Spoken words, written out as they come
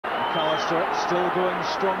McAllister still going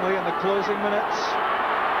strongly in the closing minutes.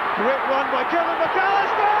 Great run by Kevin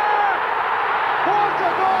McAllister! What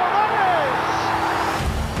a goal that is!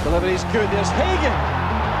 Delivery's good, there's Hagan.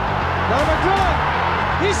 Now McMillan,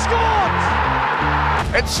 he scored!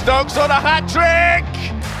 It's Stokes on a hat-trick!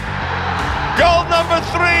 Goal number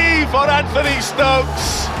 3 for Anthony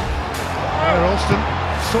Stokes. Ralston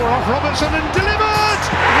saw off Robertson and delivered!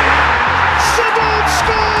 Sibbald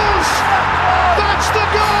scores! That's the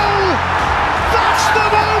goal! That's the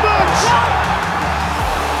moment!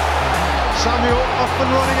 Samuel off and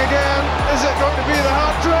running again. Is it going to be the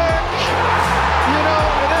hat-trick? You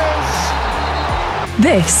know it is.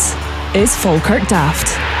 This is Falkirk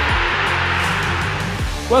Daft.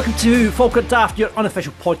 Welcome to Falkirk Daft, your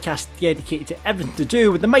unofficial podcast dedicated to everything to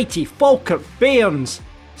do with the mighty Falkirk Bairns.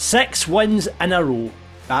 6 wins in a row.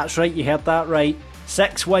 That's right, you heard that right.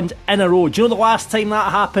 6 wins in a row. Do you know the last time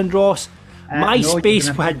that happened, Ross?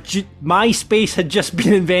 MySpace had just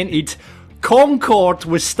been invented. Concorde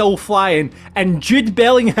was still flying, and Jude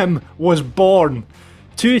Bellingham was born.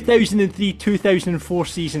 2003-2004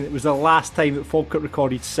 season, it was the last time that Falkirk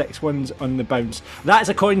recorded 6 wins on the bounce. That's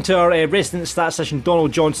according to our resident statistician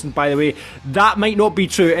Donald Johnson, by the way. That might not be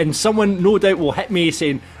true, and someone no doubt will hit me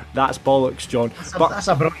saying, that's bollocks, John. That's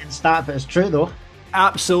a brilliant stat, but it's true though.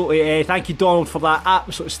 Absolutely, thank you Donald for that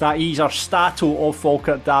absolute stat. He's our stato of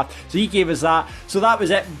Falkirk Daft, so he gave us that. So that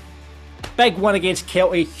was it. Big win against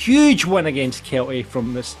Kelty, huge win against Kelty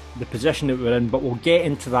from the position that we're in, but we'll get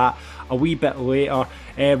into that a wee bit later.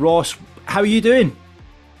 Ross, how are you doing?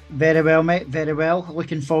 Very well, mate, very well.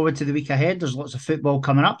 Looking forward to the week ahead. There's lots of football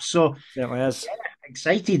coming up, so certainly is. Yeah,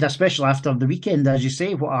 excited, especially after the weekend, as you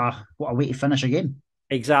say. What a way to finish a game.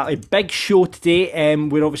 Exactly. Big show today.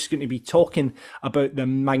 We're obviously going to be talking about the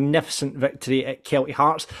magnificent victory at Kelty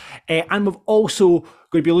Hearts. And we've also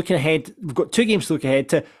going to be looking ahead. We've got 2 games to look ahead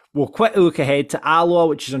to. We'll quickly look ahead to Alloa,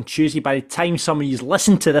 which is on Tuesday. By the time some of you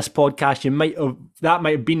listen to this podcast, that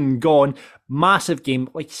might have been and gone. Massive game.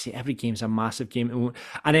 Like you say, every game's a massive game.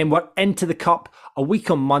 And then we're into the Cup a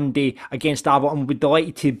week on Monday against Darvel, and we're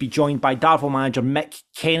delighted to be joined by Darvel manager Mick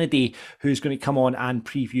Kennedy, who's going to come on and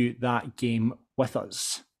preview that game with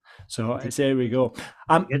us. So there we go.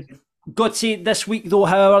 Got to say, this week though,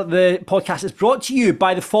 however, the podcast is brought to you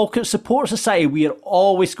by the Falkirk Support Society. We are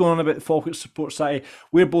always going on about the Falkirk Support Society.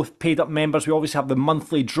 We're both paid up members. We obviously have the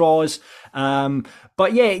monthly draws.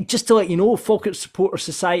 But yeah, just to let you know, Falkirk Supporter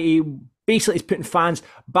Society basically is putting fans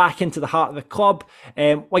back into the heart of the club.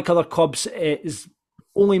 Like other clubs, it is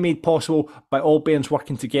only made possible by all Bairns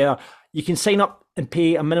working together. You can sign up and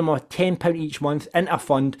pay a minimum of £10 each month into a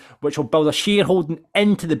fund which will build a shareholding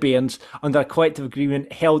into the Bairns under a collective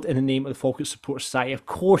agreement held in the name of the Falkirk Support Society. Of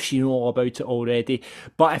course you know all about it already,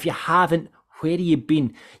 but if you haven't, where have you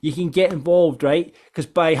been? You can get involved, right? Because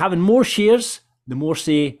by having more shares, the more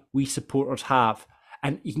say we supporters have.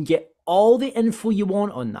 And you can get all the info you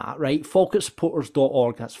want on that, right?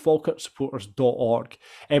 falkirksupporters.org. That's falkirksupporters.org.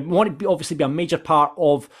 We want to obviously be a major part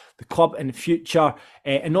of the club in the future,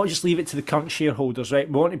 and not just leave it to the current shareholders, right?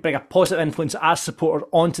 We want to bring a positive influence as supporters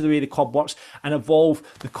onto the way the club works and evolve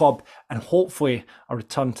the club, and hopefully a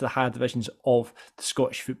return to the higher divisions of the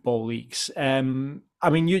Scottish football leagues. I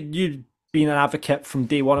mean, you've been an advocate from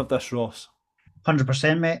day one of this, Ross.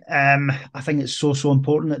 100%, mate. I think it's so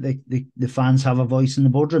important that the fans have a voice in the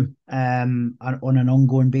boardroom on an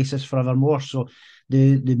ongoing basis forevermore. So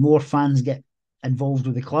the more fans get involved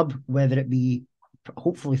with the club, whether it be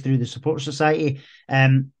hopefully through the support society,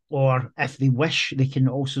 or if they wish, they can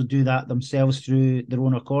also do that themselves through their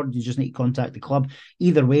own accord. You just need to contact the club.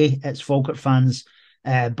 Either way, it's Falkirk fans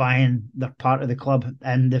buying their part of the club,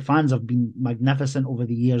 and the fans have been magnificent over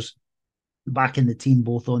the years, backing the team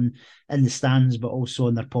both in the stands but also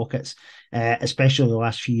in their pockets, especially the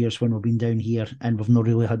last few years when we've been down here and we've not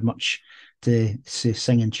really had much to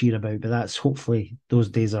sing and cheer about. But that's hopefully those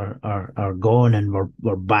days are gone and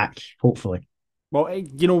we're back, hopefully. Well,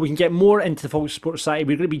 you know, we can get more into the Falkirk Support Society.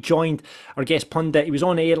 We're going to be joined, our guest pundit. He was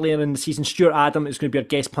on earlier in the season. Stuart Adam is going to be our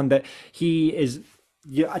guest pundit. He is...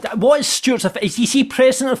 what is Stuart's... Is he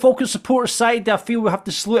president of Falkirk Support Society? I feel we have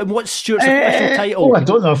to salute him. What's Stuart's official title? I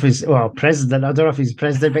don't know if he's... Well, president. I don't know if he's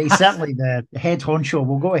president, but he's certainly the head honcho.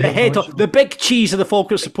 We'll go ahead. The big cheese of the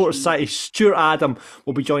Falkirk Support Society, Stuart Adam,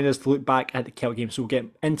 will be joining us to look back at the Kelty game. So we'll get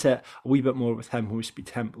into it a wee bit more with him when we speak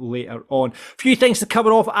to him later on. A few things to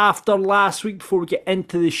cover off after last week before we get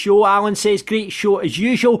into the show. Alan says, great show as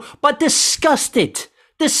usual, but disgusted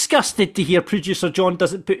to hear producer John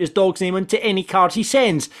doesn't put his dog's name into any cards he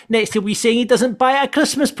sends. Next he'll be saying he doesn't buy it a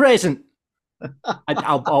Christmas present.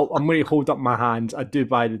 I'm going to hold up my hands. I do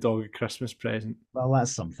buy the dog a Christmas present. Well,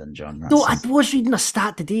 that's something, John. No, I was reading a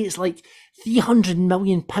stat today. It's like £300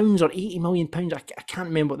 million or £80 million. I can't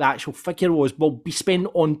remember what the actual figure was. Will be spent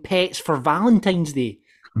on pets for Valentine's Day.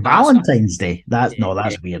 Valentine's Day. That's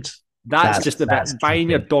weird. That's just a bit. Buying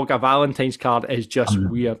your dog a Valentine's card is just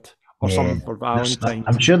weird. Or something for Valentine's.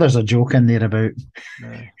 I'm sure there's a joke in there about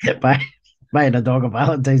buying a dog a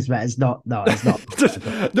Valentine's, but it's not. No, it's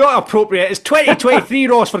not. Not appropriate. It's 2023,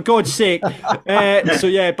 Ross, for God's sake. But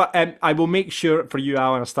I will make sure for you,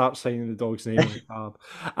 Alan, I start signing the dog's name on the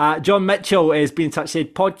card. John Mitchell has been in touch,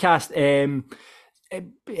 said podcast.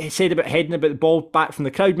 He said about heading the ball back from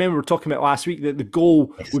the crowd. Remember, we were talking about last week that the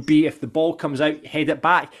goal would be if the ball comes out, head it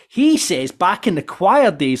back. He says back in the choir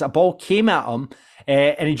days, a ball came at him.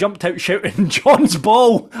 And he jumped out shouting, "John's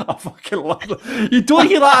ball!" I fucking love it. You don't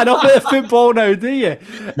hear that enough at the football now, do you?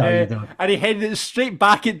 No, you don't. And he headed it straight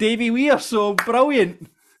back at Davy Weir, so brilliant.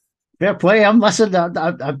 Fair play. I'm listening.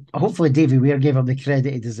 Hopefully Davy Weir gave him the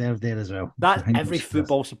credit he deserved there as well. That's every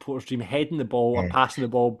football supporter's dream, heading the ball or passing the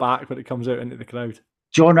ball back when it comes out into the crowd.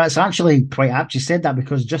 John, that's actually quite apt you said that,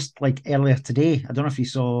 because just like earlier today, I don't know if you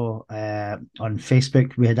saw on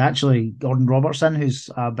Facebook, we had actually Gordon Robertson, who's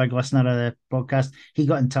a big listener of the podcast. He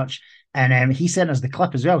got in touch and he sent us the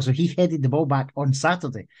clip as well. So he headed the ball back on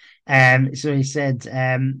Saturday. So he said,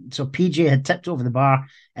 so PJ had tipped over the bar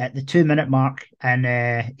at the 2-minute mark and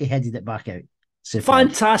he headed it back out.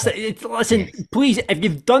 Fantastic. Listen, please, if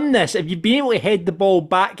you've done this, if you've been able to head the ball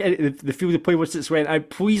back into the field of play once it's went out,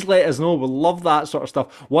 please let us know. We'll love that sort of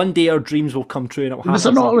stuff. One day our dreams will come true and it'll happen.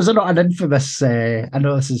 Was it not an infamous, I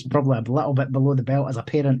know this is probably a little bit below the belt as a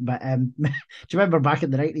parent, but do you remember back in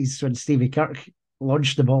the 90s when Stevie Kirk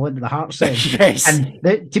launched the ball into the Hearts end? Yes.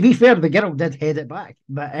 And to be fair, the girl did head it back,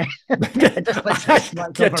 but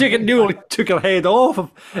took her head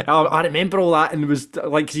off. I remember all that, and it was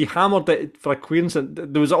like he hammered it for a clearance, and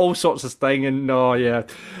there was all sorts of thing. And I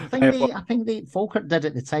think the Falkirk did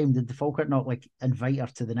at the time. Did the Falkirk not like invite her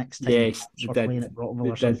to the next time? Yes, or playing at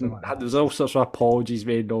Rockville or something like that? There was all sorts of apologies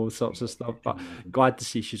made, and all sorts of stuff. But glad to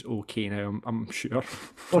see she's okay now. I'm sure.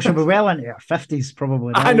 Well, she'll be well into her 50s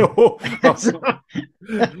probably. Now. I know.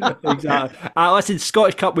 Exactly. Listen,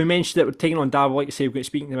 Scottish Cup, we mentioned that we're taking on Darvel. Like I say, we're going to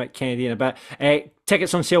speak to Mick Kennedy in a bit.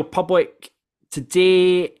 Tickets on sale public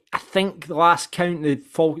today. I think the last count,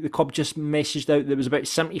 the club just messaged out there was about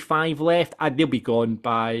 75 left. They'll be gone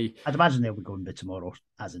by... I'd imagine they'll be gone by tomorrow,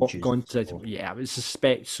 as in Tuesday. Yeah, I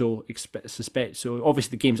suspect so.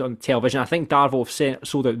 Obviously, the game's on television. I think Darvel have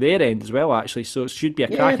sold out their end as well, actually, so it should be a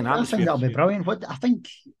cracking atmosphere. I think that'll be brilliant. I think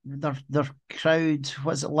their crowd,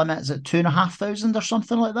 what's it limit? Is it 2,500 or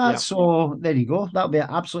something like that? Yeah. So there you go. That'll be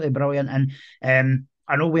absolutely brilliant. And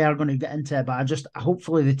I know we are going to get into it, but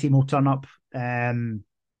hopefully the team will turn up.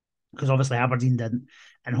 Because obviously Aberdeen didn't,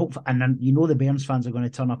 and then the Bairns fans are going to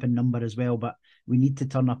turn up in number as well. But we need to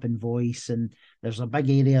turn up in voice, and there's a big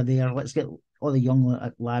area there. Let's get all the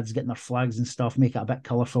young lads getting their flags and stuff, make it a bit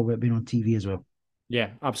colourful with it being on TV as well.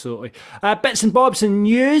 Yeah, absolutely. Bits and bobs and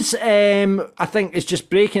news. I think it's just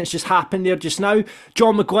breaking. It's just happened there just now.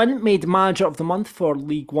 John McGlynn made Manager of the Month for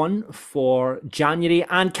League One for January,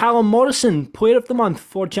 and Callum Morrison Player of the Month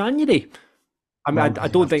for January. I mean, I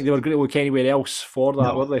don't think they were going to look anywhere else for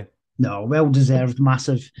that, were they? No, well deserved,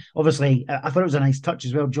 massive. Obviously, I thought it was a nice touch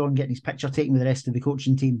as well, John getting his picture taken with the rest of the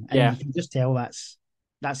coaching team. And you can just tell that's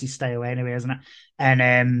his style anyway, isn't it?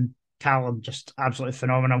 And Callum, just absolutely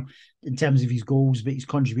phenomenal in terms of his goals, but his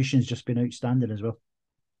contribution has just been outstanding as well.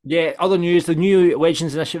 Yeah, other news, the new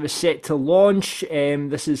Legends Initiative is set to launch.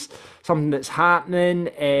 This is something that's happening.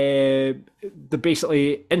 They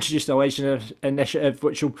basically introduced a Legends Initiative,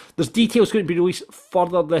 there's details going to be released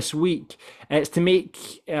further this week. It's to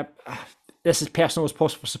make this as personal as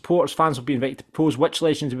possible for supporters. Fans will be invited to propose which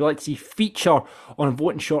legends we'd like to see feature on a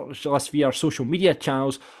voting shortlist via our social media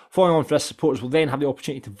channels. Following on for this, supporters will then have the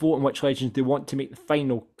opportunity to vote on which legends they want to make the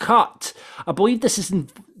final cut. I believe there's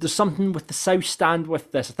something with the South Stand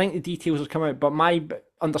with this. I think the details will come out, but my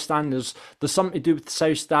understanding is there's something to do with the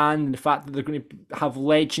South Stand and the fact that they're going to have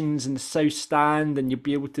legends in the South Stand and you'll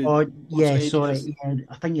be able to... Oh, yeah, sorry. Yeah,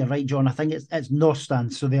 I think you're right, John. I think it's North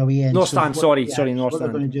Stand, so the away end. North Stand, sorry, North Stand. What they're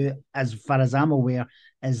going to do, as far as I'm aware,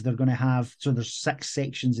 is they're going to have... So there's 6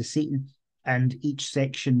 sections of seating, and each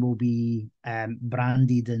section will be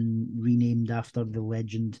branded and renamed after the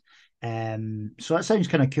legend. So that sounds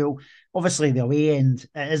kind of cool. Obviously, the away end,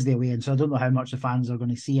 it is the away end, so I don't know how much the fans are going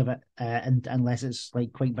to see of it, unless it's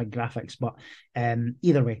like quite big graphics. But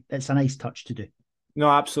either way, it's a nice touch to do. No,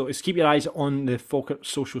 absolutely. So keep your eyes on the Falkirk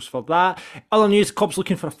socials for that. Other news, club's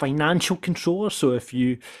looking for a financial controller. So if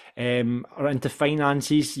you are into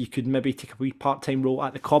finances, you could maybe take a wee part-time role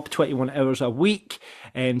at the club, 21 hours a week,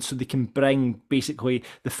 so they can bring basically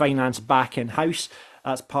the finance back in-house.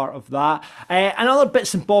 That's part of that. And other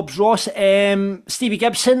bits and bobs, Ross. Stevie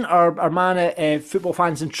Gibson, our man at Football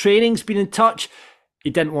Fans and Training's been in touch. He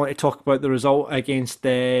didn't want to talk about the result against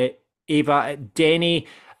Ava at Denny.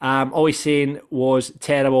 All he's saying was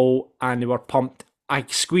terrible and they were pumped. I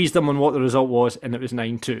squeezed them on what the result was and it was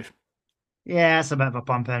 9-2. Yeah, it's a bit of a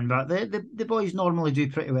pump in, but the boys normally do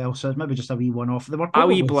pretty well, so it's maybe just a wee one-off. They were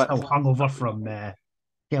probably still hungover from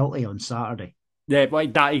Kelty on Saturday. Yeah,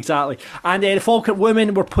 like that, exactly. And the Falkirk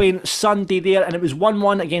women were playing Sunday there and it was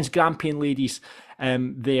 1-1 against Grampian ladies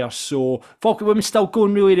there. So Falkirk women still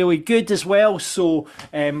going really, really good as well. So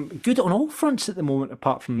good on all fronts at the moment,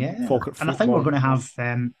 apart from Falkirk football. And I think we're going to have,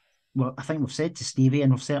 well, I think we've said to Stevie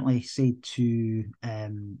and we've certainly said to,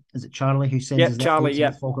 is it Charlie who says Charlie,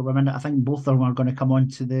 Falkirk women? I think both of them are going to come on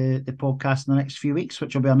to the podcast in the next few weeks,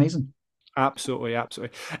 which will be amazing. Absolutely.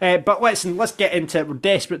 But let's get into it. We're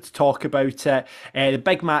desperate to talk about the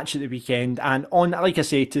big match at the weekend. And like I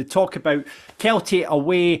say, to talk about Kelty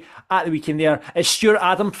away at the weekend there, it's Stuart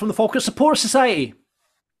Adam from the Falkirk Support Society.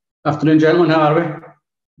 Afternoon, gentlemen. How are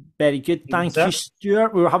we? Very good. Thank you,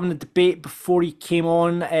 Stuart. We were having a debate before you came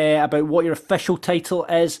on about what your official title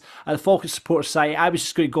is at the Falkirk Support Society. I was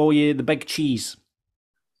just going to call you the Big Cheese.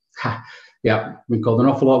 Yeah, been called an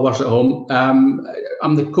awful lot worse at home.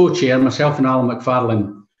 I'm the co-chair. Myself and Alan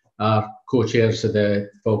McFarlane are co-chairs of the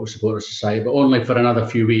Falkirk Supporters Society, but only for another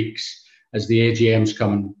few weeks as the AGM's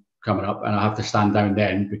coming up, and I have to stand down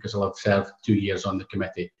then because I'll have served 2 years on the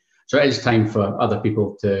committee. So it is time for other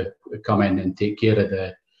people to come in and take care of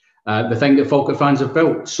the thing that Falkirk fans have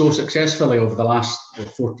built so successfully over the last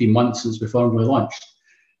 14 months since we formally launched.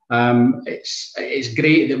 It's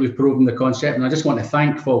great that we've proven the concept, and I just want to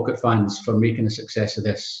thank Falkirk fans for making a success of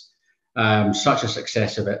this, such a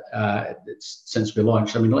success of it since we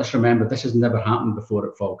launched. I mean, let's remember, this has never happened before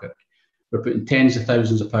at Falkirk. We're putting tens of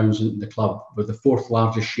thousands of pounds into the club. We're the fourth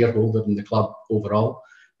largest shareholder in the club overall,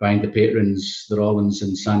 behind the patrons, the Rollins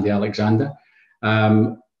and Sandy Alexander.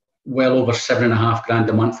 Well over $7,500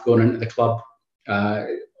 a month going into the club,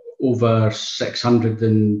 over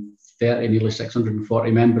 630, nearly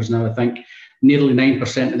 640 members now, I think. Nearly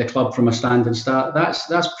 9% of the club from a standing start.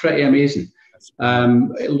 That's pretty amazing.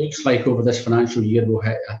 It looks like over this financial year we'll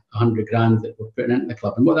hit $100,000 that we're putting into the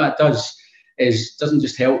club. And what that does is doesn't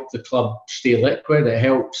just help the club stay liquid, it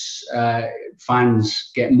helps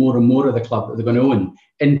fans get more and more of the club that they're going to own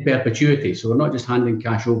in perpetuity. So we're not just handing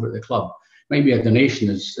cash over at the club. It might be a donation,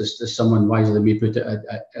 as someone wisely may put it,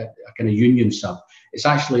 a kind of union sub. It's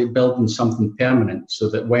actually building something permanent so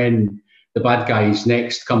that when the bad guys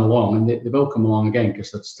next come along, and they will come along again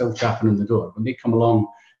because they're still chapping on the door, when they come along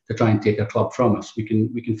to try and take our club from us, we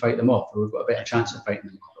can fight them off, or we've got a better chance of fighting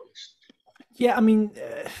them off at least. Yeah, I mean,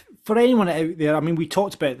 for anyone out there, I mean, we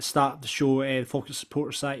talked about at the start of the show, the Falkirk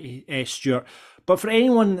Supporter Society, Stuart, but for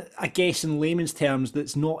anyone, I guess, in layman's terms,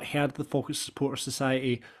 that's not heard of the Falkirk Supporter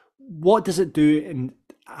Society, what does it do and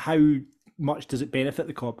how much does it benefit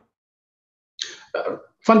the club?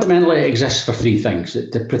 Fundamentally, it exists for three things.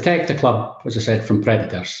 To protect the club, as I said, from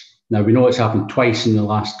predators. Now, we know it's happened twice in the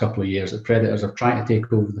last couple of years that predators are trying to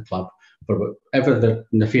take over the club for whatever the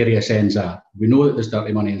nefarious ends are. We know that there's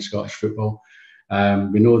dirty money in Scottish football.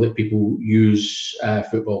 We know that people use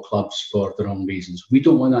football clubs for the wrong reasons. We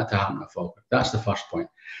don't want that to happen at Falkirk. That's the first point.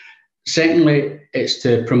 Secondly, it's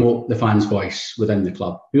to promote the fans' voice within the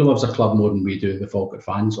club. Who loves a club more than we do, the Falkirk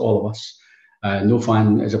fans? All of us. No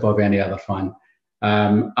fan is above any other fan.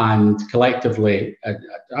 And collectively,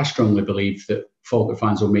 I strongly believe that Falkirk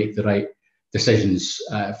fans will make the right decisions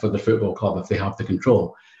for the football club if they have the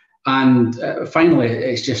control. And finally,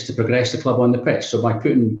 it's just to progress the club on the pitch. So by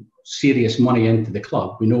putting serious money into the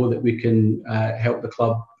club, we know that we can help the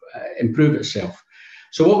club improve itself.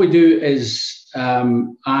 So what we do is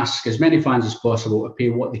ask as many fans as possible to pay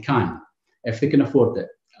what they can, if they can afford it,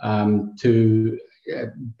 to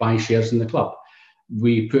buy shares in the club.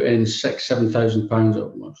 We put in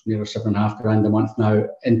 £6,000–7,000, or near £7,500 a month now,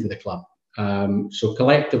 into the club. So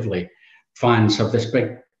collectively, fans have this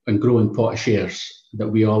big and growing pot of shares that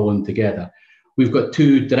we all own together. We've got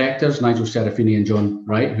two directors, Nigel Serafini and John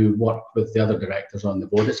Wright, who work with the other directors on the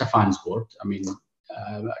board. It's a fans board. I mean,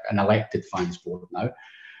 an elected fans board now.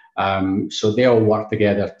 So they all work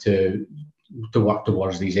together to work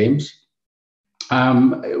towards these aims.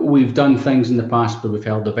 We've done things in the past where we've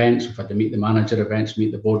held events. We've had to meet the manager events,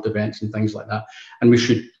 meet the board events and things like that. And we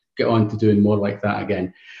should get on to doing more like that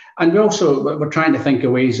again. And we're trying to think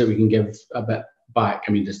of ways that we can give a bit back.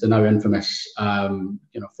 I mean, there's the now infamous,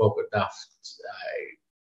 Falkirk Daft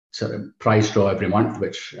sort of prize draw every month,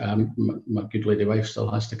 which my good lady wife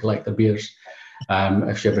still has to collect the beers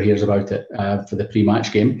if she ever hears about it for the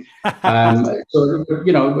pre-match game. So,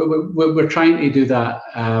 we're trying to do that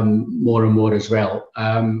more and more as well.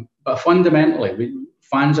 But fundamentally,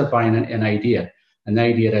 fans are buying into an idea. And the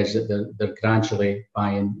idea is that they're gradually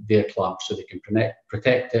buying their club so they can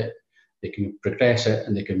protect it, they can progress it,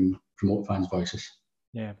 and they can promote fans' voices.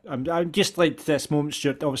 Yeah, I'd just like this moment,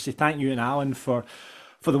 Stuart, obviously thank you and Alan for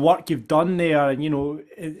the work you've done there, and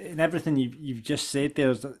in everything you've just said,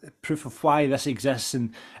 there's proof of why this exists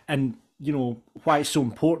and why it's so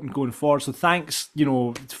important going forward. So thanks,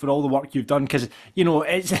 for all the work you've done, because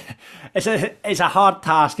it's a hard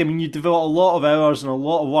task. I mean, you devote a lot of hours and a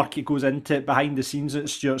lot of work that goes into it behind the scenes at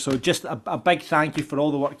Stuart. So just a big thank you for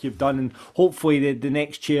all the work you've done, and hopefully the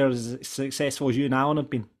next chair is as successful as you and Alan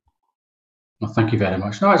have been. Well, thank you very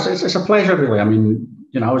much. No, it's a pleasure, really. I mean,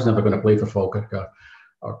 I was never going to play for Falkirk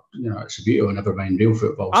or it's a beauty, never mind real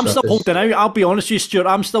football. I'm still holding out. I'll be honest with you, Stuart.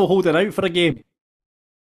 I'm still holding out for a game.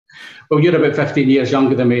 Well, you're about 15 years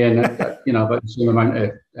younger than me, and about the same amount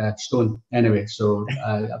of stone anyway. So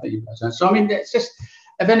I think you've got. So I mean, it's just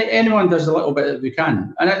if anyone does a little bit that we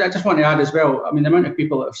can, and I just want to add as well. I mean, the amount of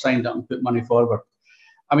people that have signed up and put money forward.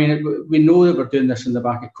 I mean, we know that we're doing this in the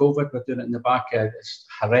back of COVID. We're doing it in the back of this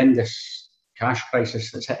horrendous cash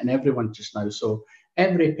crisis that's hitting everyone just now. So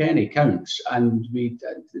every penny counts, and we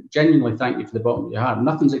genuinely thank you for the bottom of your heart.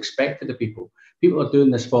 Nothing's expected of people. People are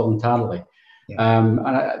doing this voluntarily. Yeah. And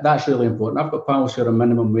that's really important. I've got pals who are on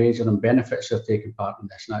minimum wage and on benefits who are taking part in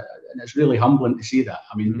this, and it's really humbling to see that.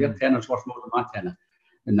 I mean, their tenor's worth more than my tenor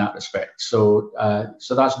in that respect. So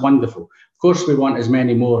that's wonderful. Of course, we want as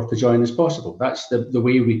many more to join as possible. That's the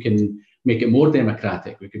way we can make it more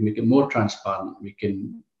democratic. We can make it more transparent. We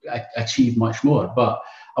can achieve much more. But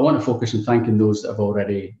I want to focus on thanking those that have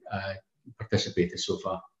already participated so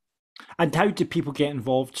far. And how do people get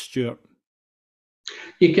involved, Stuart?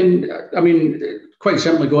 You can, quite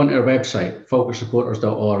simply go onto our website,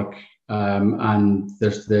 falkirksupporters.org, and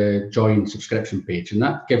there's the join subscription page, and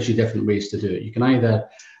that gives you different ways to do it. You can either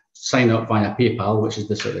sign up via PayPal, which is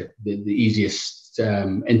the easiest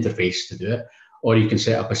interface to do it, or you can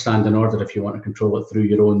set up a standing order if you want to control it through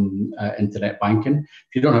your own internet banking.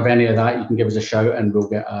 If you don't have any of that, you can give us a shout and we'll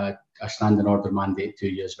get a standing order mandate to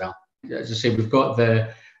you as well. As I say, we've got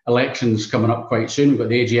the elections coming up quite soon. We've got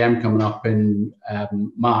the AGM coming up in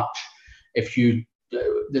March. If you,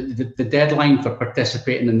 the deadline for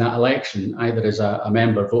participating in that election, either as a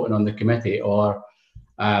member voting on the committee or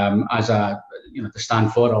as a to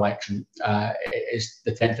stand for election, is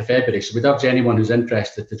the 10th of February. So we'd urge anyone who's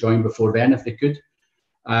interested to join before then if they could.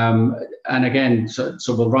 And again, so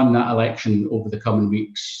we'll run that election over the coming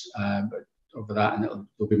weeks, over that, and there'll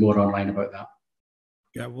be more online about that.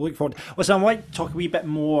 Yeah, we'll look forward. Listen, I want to talk a wee bit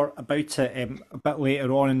more about it a bit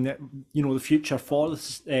later on in the future for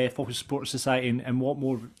the Falkirk Supporters Society and what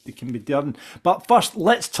more can be done. But first,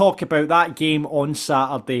 let's talk about that game on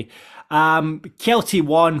Saturday. Kelty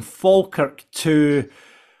 1, Falkirk 2,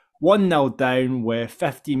 1-0 down with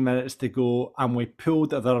 15 minutes to go, and we pulled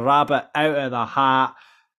the rabbit out of the hat.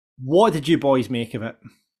 What did you boys make of it?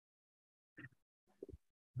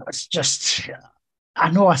 It's just,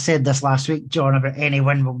 I know I said this last week, John, about any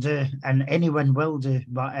win will do, and any win will do,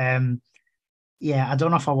 but yeah, I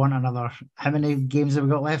don't know if I want another, how many games have we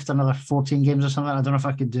got left? Another 14 games or something? I don't know if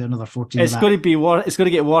I could do another 14. It's going to be worse. It's going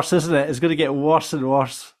to get worse, isn't it? It's going to get worse and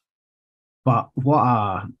worse. But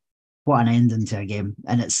what an ending to a game,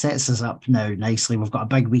 and it sets us up now nicely. We've got a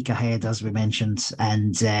big week ahead, as we mentioned,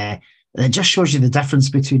 and it just shows you the difference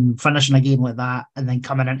between finishing a game like that and then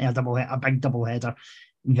coming into a big double header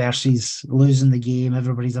versus losing the game.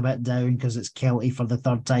 Everybody's a bit down because it's Kelty for the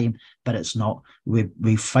third time, but it's not.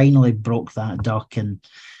 We finally broke that duck, and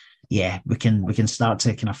yeah, we can start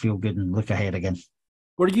to kind of feel good and look ahead again.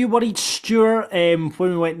 Were you worried, Stuart, when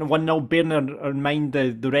we went 1-0, bearing in mind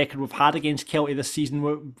the record we've had against Kelty this season,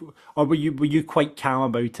 or were you quite calm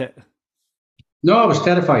about it? No, I was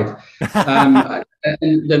terrified.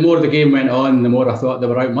 And the more the game went on, the more I thought they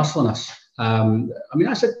were out muscling us.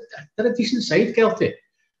 I said they're a decent side, Kelty.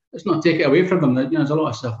 Let's not take it away from them. There's a lot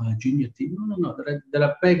of stuff. A junior team. No. They're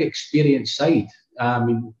a big, experienced side.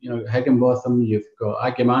 Higginbotham. You've got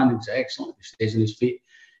Aguiman, who's excellent. He stays on his feet.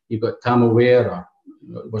 You've got Tam Aware,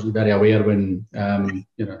 wasn't very aware when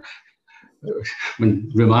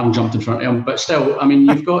when Ruman jumped in front of him. But still,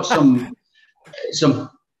 you've got some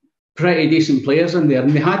pretty decent players in there,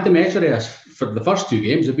 and they had the measure of us for the first 2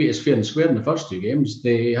 games. They beat us fair and square in the first 2 games.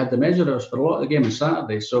 They had the measure of us for a lot of the game on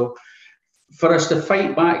Saturday. So for us to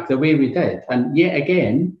fight back the way we did, and yet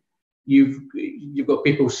again, you've got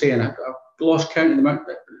people saying, I've lost count of the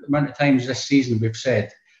amount of times this season we've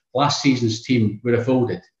said last season's team would have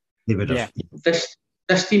folded. They would have. Yeah.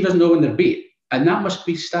 This team doesn't know when they're beat, and that must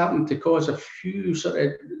be starting to cause a few sort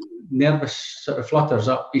of nervous sort of flutters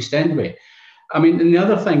up East End way. I mean, and the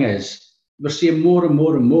other thing is, we're seeing more and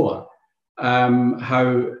more and more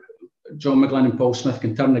how John McGlynn and Paul Smith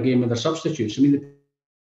can turn the game with their substitutes.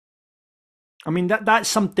 I mean that's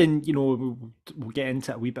something, you know, we'll get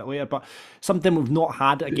into it a wee bit later, but something we've not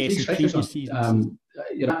had, I guess, in previous seasons.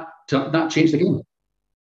 That changed the game.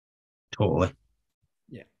 Totally.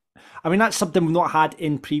 Yeah. I mean, that's something we've not had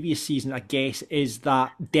in previous seasons, I guess, is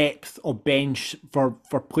that depth of bench for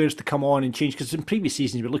players to come on and change. Because in previous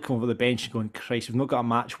seasons, you were looking over the bench and going, Christ, we've not got a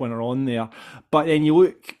match winner on there. But then you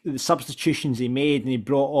look at the substitutions he made, and he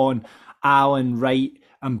brought on Allen, Wright,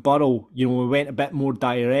 and Burrell. You know, we went a bit more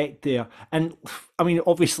direct there. And I mean,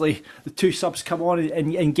 obviously, the 2 subs come on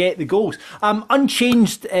and get the goals.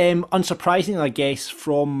 Unchanged, unsurprisingly, I guess,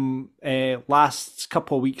 from last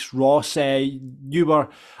couple of weeks, Ross, you were,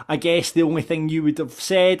 I guess, the only thing you would have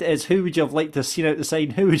said is, who would you have liked to have seen out the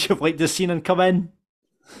side? Who would you have liked to have seen and come in?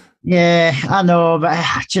 Yeah, I know, but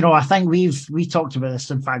you know, I think we talked about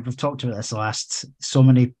this. In fact, we've talked about this the last so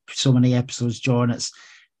many episodes, John.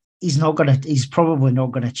 He's probably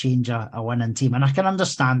not gonna change a winning team, and I can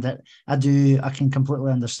understand it. I can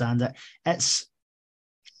completely understand it.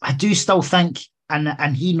 I do still think,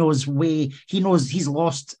 and he knows he's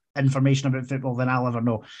lost information about football than I'll ever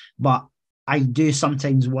know. But I do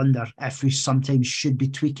sometimes wonder if we sometimes should be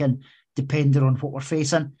tweaking depending on what we're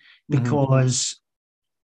facing, because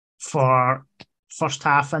for first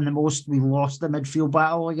half and the most, we lost the midfield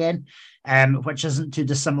battle again, which isn't too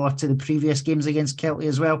dissimilar to the previous games against Kelty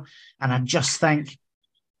as well. And I just think,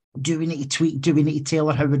 do we need to tweak? Do we need to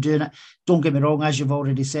tailor how we're doing it? Don't get me wrong, as you've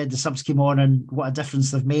already said, the subs came on and what a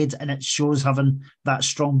difference they've made, and it shows having that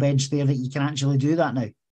strong bench there that you can actually do that now.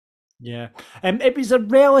 Yeah. It was a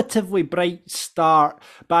relatively bright start,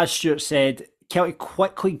 but as Stuart said, Kelty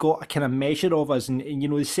quickly got a kind of measure of us, and you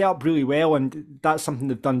know, they set up really well, and that's something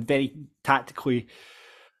they've done very tactically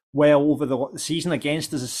well over the season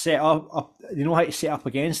against us. Is set up, they know how to set up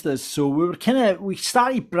against us. So we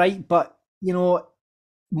started bright, but you know,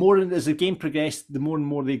 more as the game progressed, the more and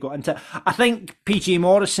more they got into it. I think PJ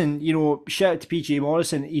Morrison, you know, shout out to PJ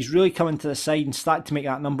Morrison, he's really come into the side and started to make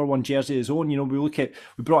that number 1 jersey his own. You know, we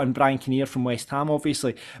brought in Brian Kinnear from West Ham,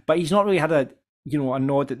 obviously, but he's not really had a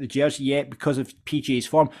nod at the jersey yet because of PJ's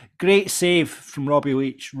form. Great save from Robbie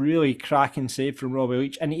Leach, really cracking save from Robbie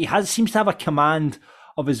Leach, and he seems to have a command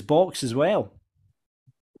of his box as well.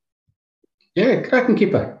 Yeah, cracking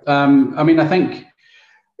keeper. I mean, I think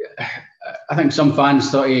some fans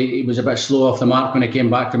thought he was a bit slow off the mark when he came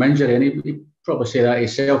back from injury, and he'd probably say that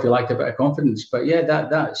himself. He lacked a bit of confidence, but yeah,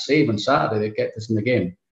 that save on Saturday that kept us in the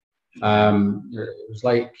game. It was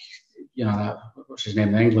like, you know, what's his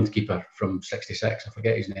name, the England keeper from '66, I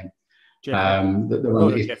forget his name.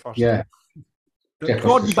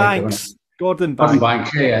 Gordon Banks. Gordon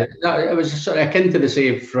Banks, yeah. It was sort of akin to the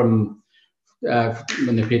save from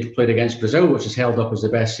when they played against Brazil, which is held up as the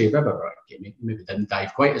best save ever. Maybe didn't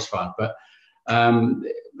dive quite as far, but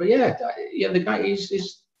yeah, the guy,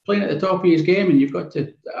 he's playing at the top of his game, and you've got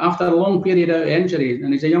to, after a long period out of injury,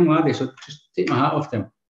 and he's a young laddie, so just take my hat off to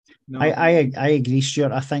him. No. I agree,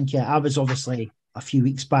 Stuart. I think I was obviously a few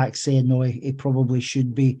weeks back saying no, he probably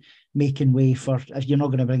should be making way for, if you're not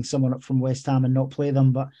going to bring someone up from West Ham and not play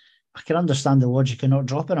them, but I can understand the logic of not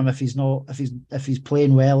dropping him if he's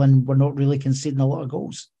playing well and we're not really conceding a lot of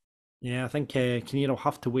goals. Yeah, I think Kinnear will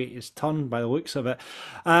have to wait his turn by the looks of it.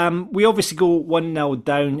 We obviously go 1-0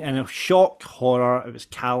 down in a shock horror. It was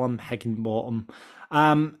Callum Higginbottom.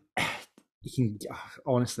 You can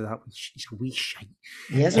honestly, he's a wee shite.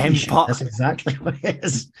 He is a wee shite. That's exactly what it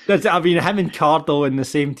is. I mean, him and Cardle in the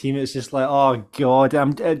same team, it's just like, oh god,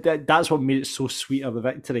 that's what made it so sweet of the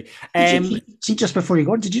victory. See, just before you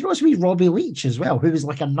go on, did you notice Robbie Leach as well, who was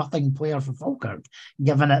like a nothing player for Falkirk,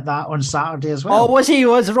 giving it that on Saturday as well? Oh, was he?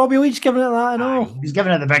 Was Robbie Leach giving it that? I know. He was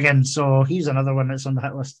giving it the big one, so he's another one that's on the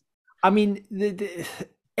hit list. I mean,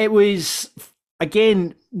 it was.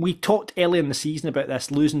 Again, we talked earlier in the season about this,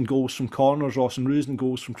 losing goals from corners, Ross, and losing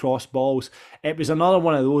goals from cross balls. It was another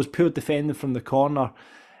one of those, poor defending from the corner.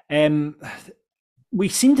 We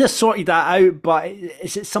seem to have sorted that out, but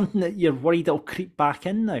is it something that you're worried it'll creep back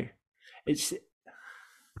in now?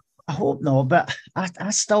 I hope not, but I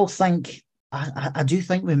still think I do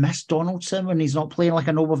think we missed Donaldson when he's not playing. Like,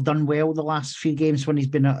 I know we've done well the last few games when he's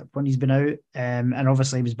been out, and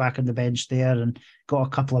obviously he was back on the bench there and got a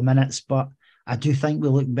couple of minutes. But I do think we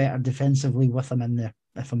look better defensively with him in there,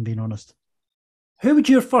 if I'm being honest. Who would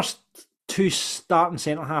your first two starting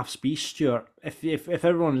centre halves be, Stuart? If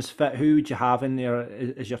everyone is fit, who would you have in there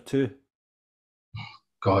as your two?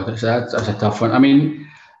 God, that's a tough one. I mean,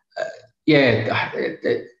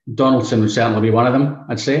 Donaldson would certainly be one of them,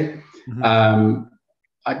 I'd say. Mm-hmm.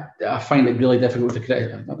 I find it really difficult to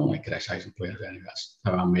criticise. I don't like criticising players anyway, that's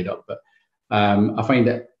how I'm made up. But I find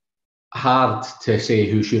it hard to say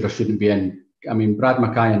who should or shouldn't be in. I mean, Brad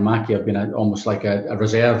Mackay and Mackie have been almost like a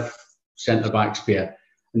reserve centre-back pair,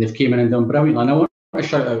 and they've came in and done brilliantly. And I want to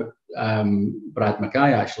shout out Brad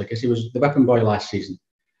Mackay, actually, because he was the whipping boy last season.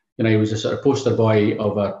 You know, he was a sort of poster boy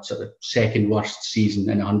of a sort of second worst season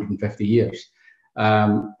in 150 years.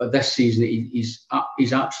 But this season, he's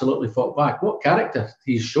absolutely fought back. What character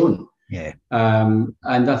he's shown. Yeah. And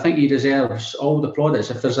I think he deserves all the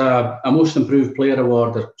plaudits. If there's a most improved player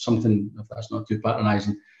award or something, if that's not too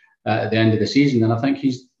patronising, at the end of the season, then I think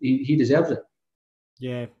he deserves it.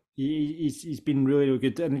 Yeah, he's been really, really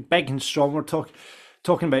good and big and strong. We're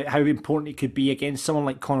talking about how important it could be against someone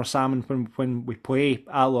like Connor Salmon when we play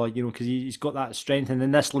Alloa, you know, because he's got that strength. And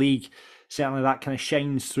in this league, certainly that kind of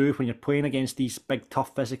shines through when you're playing against these big,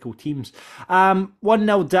 tough, physical teams.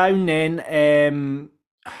 1-0 down then.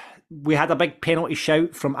 We had a big penalty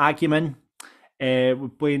shout from Aguiman. We're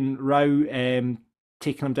playing Rao,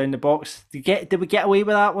 taking him down the box. Did we get away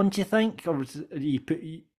with that one, do you think? Or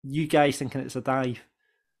you guys thinking it's a dive?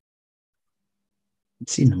 I've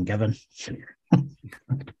seen them given.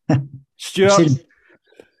 Stuart?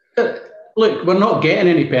 Look, we're not getting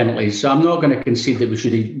any penalties, so I'm not going to concede that we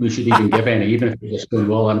should even give any, even if it was a stone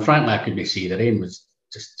wall. And frankly, I couldn't see the rain was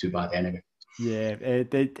just too bad anyway. Yeah,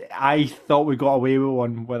 I thought we got away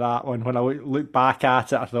with that one. When I look back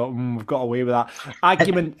at it, I thought we've got away with that.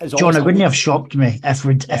 Argument is John, it wouldn't have shocked me if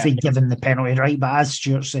we'd given the penalty, right? But as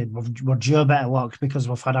Stuart said, we're due a bit of luck because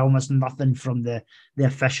we've had almost nothing from the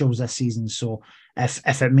officials this season. So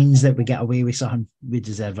if it means that we get away with something, we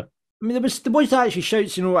deserve it. I mean, there was actually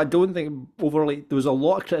shouts, you know, I don't think overly, there was a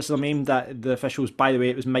lot of criticism aimed at the officials. By the way,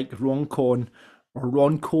 it was Mike Roncone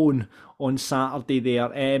on Saturday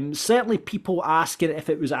there. Certainly people asking if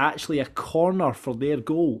it was actually a corner for their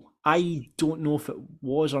goal. I don't know if it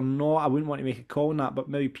was or not. I wouldn't want to make a call on that, but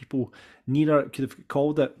maybe people nearer could have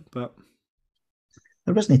called it. But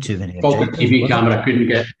there wasn't too many. Falkirk TV camera couldn't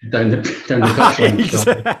get down the touchline.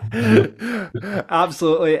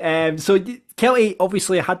 Absolutely. So Kelty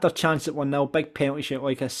obviously had their chance at 1-0, big penalty shot,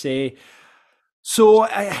 like I say. So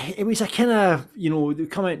it was a kind of, you know, they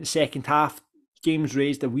come out in the second half, games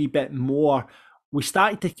raised a wee bit more. We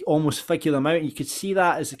started to almost figure them out, and you could see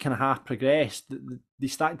that as the kind of half progressed. They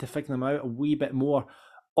started to figure them out a wee bit more.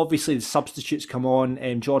 Obviously, the substitutes come on,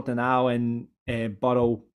 Jordan Allen,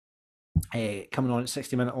 Burrell, coming on at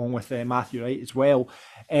 60-minute on with Matthew Wright as well.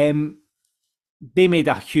 They made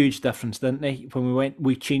a huge difference, didn't they? When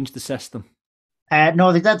we changed the system.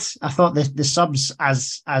 No, they did. I thought the subs,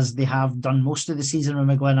 as they have done most of the season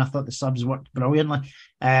with McGlynn, I thought the subs worked brilliantly.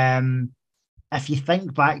 If you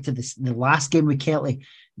think back to the last game with Kelty,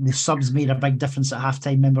 the subs made a big difference at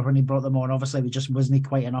halftime. Remember when he brought them on? Obviously, it just wasn't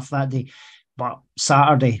quite enough that day. But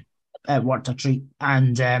Saturday, it worked a treat.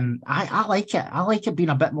 And I like it. I like it being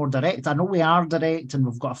a bit more direct. I know we are direct and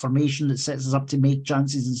we've got a formation that sets us up to make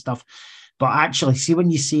chances and stuff. But actually, see when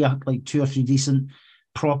you see like 2 or 3 decent,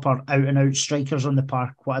 proper out-and-out strikers on the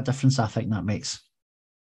park, what a difference I think that makes.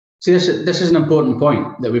 See, this is an important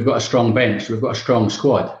point, that we've got a strong bench, we've got a strong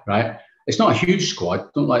squad, right? It's not a huge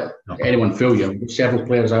squad. Don't let anyone fool you. We've got several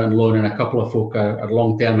players out on loan and a couple of folk are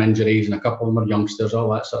long-term injuries and a couple of them are youngsters,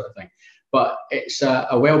 all that sort of thing. But it's a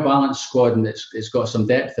well-balanced squad and it's got some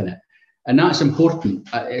depth in it. And that's important.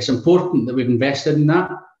 It's important that we've invested in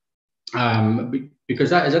that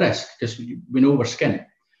because that is a risk, because we know we're skinny.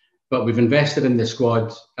 But we've invested in the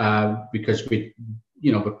squad because we're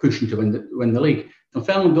pushing to win the league.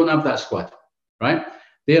 Dunfermline don't have that squad, right?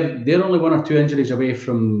 They're only 1 or 2 injuries away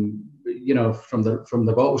from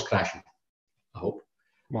the bottles crashing, I hope.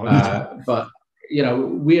 But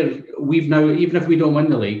we've now, even if we don't win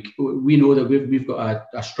the league, we know that we've got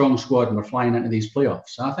a strong squad and we're flying into these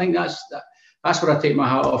playoffs. So I think that's where I take my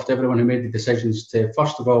hat off to everyone who made the decisions to,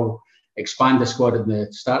 first of all, expand the squad at the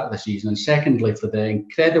start of the season, and secondly, for the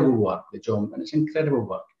incredible work that John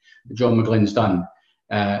McGlynn's done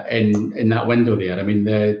in that window there. I mean,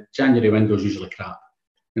 the January window is usually crap.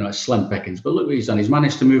 You know, it's slim pickings. But look what he's done. He's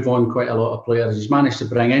managed to move on quite a lot of players. He's managed to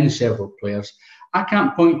bring in several players. I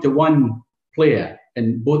can't point to one player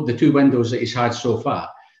in both the 2 windows that he's had so far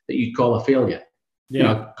that you'd call a failure. Yeah. You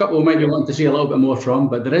know, a couple we might be wanting to see a little bit more from,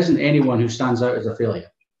 but there isn't anyone who stands out as a failure,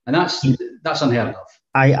 and that's unheard of.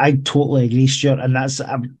 I totally agree, Stuart, and that's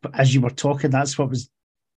as you were talking, that's what was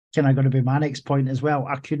kind of going to be my next point as well.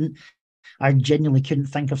 I genuinely couldn't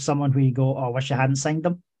think of someone where you go, oh, I wish I hadn't signed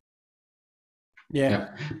them. Yeah.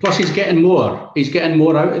 Plus, he's getting more. He's getting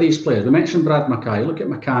more out of these players. We mentioned Brad Mackay. Look at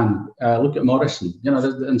McCann. Look at Morrison. You know,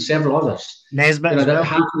 and several others. Nesbitt. You know, that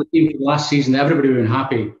half of the team from last season, everybody would have been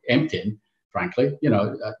happy emptying. Frankly, you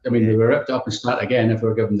know, I mean, we were ripped up and start again if we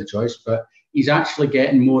were given the choice. But he's actually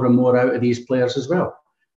getting more and more out of these players as well.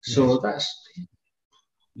 So that's,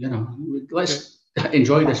 you know, let's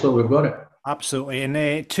enjoy this while we've got it. Absolutely.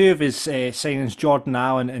 And 2 of his signings, Jordan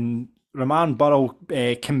Allen and Roman Burrow,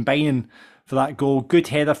 combining for that goal. Good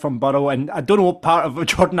header from Burrow. And I don't know what part of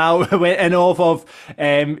Jordan Allen went in off of.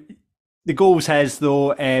 The goal's his,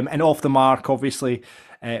 though, and off the mark, obviously,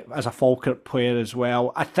 as a Falkirk player as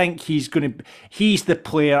well. I think he's the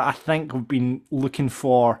player I think we've been looking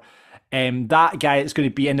for. That guy that's going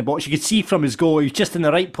to be in the box. You could see from his goal, he was just in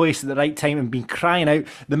the right place at the right time and been crying out.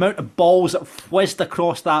 The amount of balls that whizzed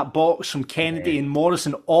across that box from Kennedy and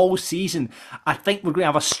Morrison all season. I think we're going to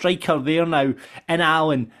have a striker there now in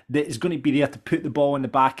Allen that is going to be there to put the ball in the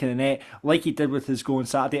back of the net, like he did with his goal on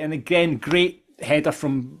Saturday. And again, great header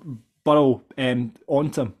from Burrow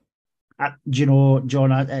onto him. Do you know,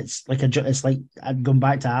 John? It's like going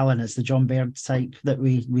back to Allen. It's the John Baird type that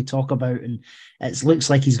we talk about, and it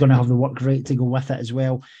looks like he's going to have the work rate to go with it as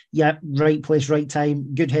well. Yeah, right place, right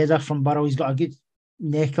time. Good header from Burrow. He's got a good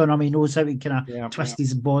neck on him. He knows how he kind of twist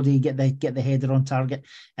his body, get the header on target.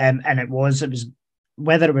 And it was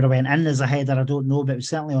whether it would have went in as a header, I don't know, but it was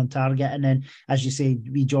certainly on target. And then, as you say,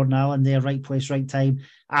 Jordan Allen there, right place, right time.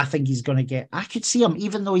 I think he's going to get. I could see him,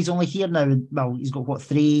 even though he's only here now. Well, he's got what,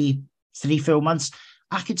 three full months.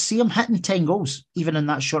 I could see him hitting 10 goals, even in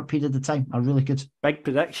that short period of time. I really could. Big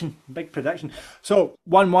prediction. So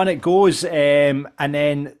 1-1 it goes, and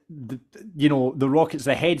then the Rockets,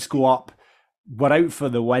 the heads go up. We're out for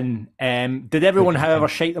the win. Did everyone, however,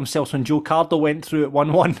 shite themselves when Joe Cardo went through at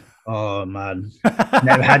 1-1? Oh man,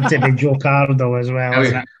 now it had to be Joe Cardo as well,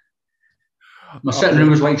 isn't it? My sitting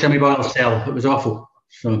room was like Jimmy Boyle's cell. It was awful.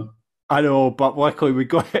 So I know, but luckily we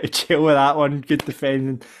got out of jail with that one. Good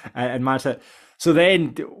defending and managed it. So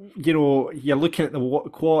then, you're looking at the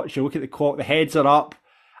watch, you look at the clock, the heads are up,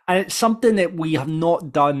 and it's something that we have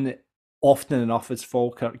not done often enough as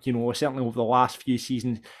Falkirk, certainly over the last few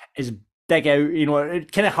seasons, is dig out,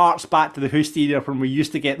 it kind of harks back to the Houst era when we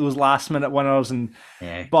used to get those last minute winners,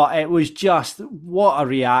 but it was just, what a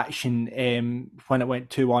reaction when it went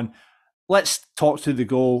 2-1. Let's talk through the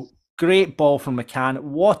goal. Great ball from McCann.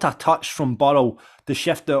 What a touch from Burrow to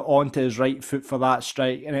shift it onto his right foot for that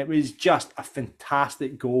strike. And it was just a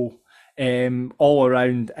fantastic goal all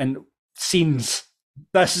around. And scenes.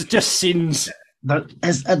 This is just scenes.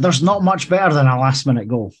 There's not much better than a last minute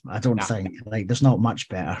goal, I don't think. Like, there's not much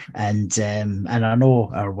better. And I know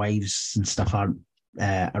our wives and stuff aren't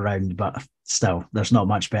around, but still, there's not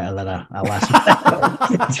much better than a last minute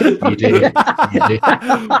goal. You do.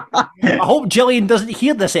 I hope Gillian doesn't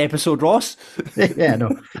hear this episode, Ross. Yeah, no,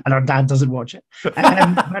 and our dad doesn't watch it.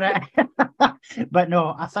 But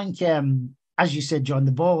no, I think, as you said, John,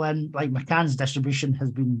 the ball in, like McCann's distribution has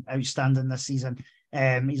been outstanding this season.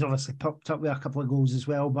 He's obviously popped up with a couple of goals as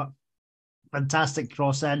well, but fantastic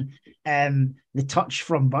cross in. The touch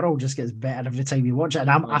from Burrow just gets better every time you watch it, and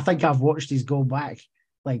I think I've watched his goal back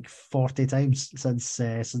like 40 times since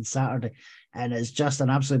Saturday, and it's just an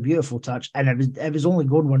absolutely beautiful touch. And it was only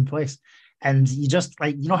going one place, and you just,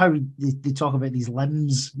 like, how they talk about these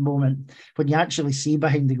limbs moment when you actually see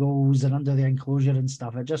behind the goals and under the enclosure and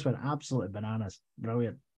stuff. It just went absolutely bananas.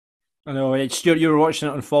 Brilliant. I know. Stuart, you were watching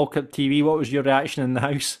it on Falkirk TV. What was your reaction in the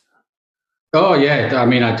house? Oh yeah, I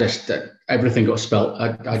mean, I just everything got spilt.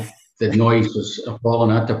 The noise was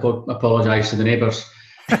appalling. I had to apologise to the neighbours.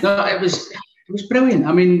 No, it was brilliant.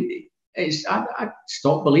 I mean, I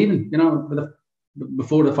stopped believing.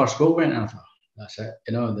 Before the first goal went, and I thought, that's it.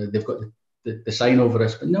 They've got the sign over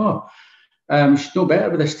us, but no, it's no better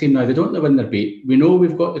with this team now. They don't know when they're beat. We know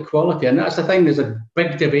we've got the quality, and that's the thing. There's a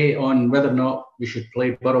big debate on whether or not we should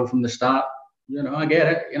play Burrow from the start. I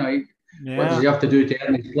get it. What does he have to do to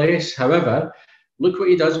earn his place? However, look what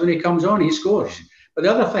he does when he comes on. He scores. But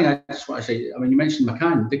the other thing I just want to say, I mean, you mentioned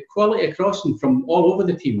McCann, the quality of crossing from all over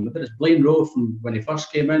the team, whether it's Blaine Rowe from when he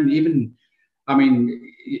first came in, even, I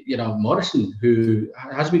mean, Morrison, who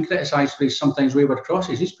has been criticised for his sometimes wayward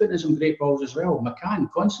crosses, he's putting in some great balls as well. McCann,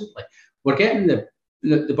 constantly. We're getting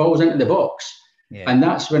the balls into the box, and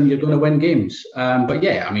that's when you're going to win games. But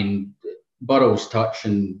yeah, I mean, Burrow's touch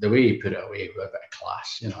and the way he put it away with a bit of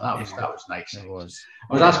class, that was nice. It was.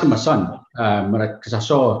 I was asking my son because I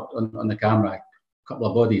saw on the camera a couple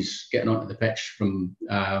of bodies getting onto the pitch from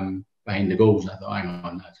behind the goals. And I thought, hang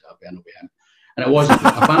on, that'll be him. And it wasn't.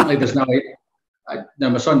 Apparently, there's now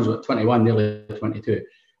my son's 21, nearly 22,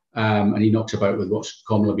 and he knocks about with what's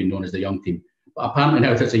commonly been known as the young team. But apparently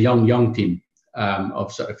now there's a young team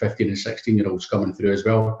of sort of 15 and 16-year-olds coming through as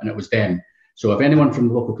well, and it was them. So if anyone from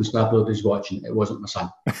the local constabulary is watching, it wasn't my son.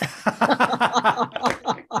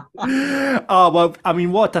 Oh, well, I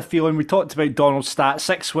mean, what a feeling. We talked about Donald's stat,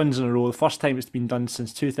 6 wins in a row, the first time it's been done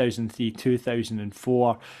since 2003,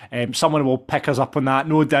 2004. Someone will pick us up on that,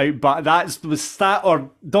 no doubt, but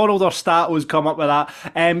Donald or Stat was come up with that.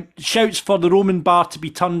 Shouts for the Roman bar to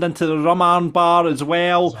be turned into the Rum Arm bar as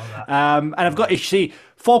well. And I've got to say,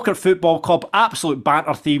 Falkirk Football Club, absolute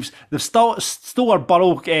banter thieves. They've stole our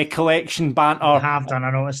Borough collection banter. I have done,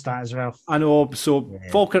 I noticed that as well. I know, so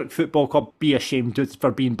yeah. Falkirk Football Club, be ashamed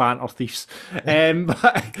for being banter thieves. I mean,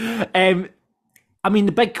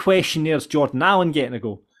 the big question there is Jordan Allen getting a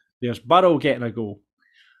goal. There's Borough getting a goal.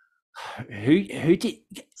 Who do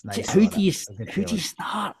you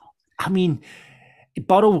start? I mean,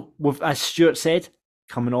 Borough, as Stuart said,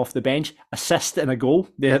 coming off the bench, assist and a goal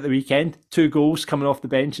there at the weekend. 2 goals coming off the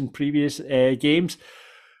bench in previous games.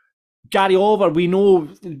 Gary Oliver, we know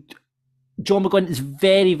John McGlynn is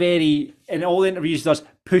very, very, in all the interviews he does,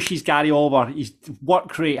 pushes Gary Oliver. His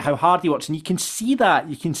work rate, how hard he works, and you can see that.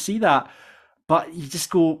 But you just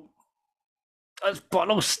go, does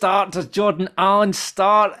Burrow start? Does Jordan Allen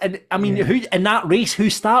start? And I mean, who in that race, who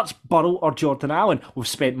starts, Burrow or Jordan Allen? We've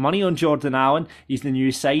spent money on Jordan Allen. He's the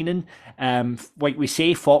new signing. Like we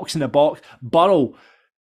say, Fox in the box. Burrow,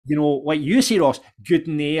 like you say, Ross, good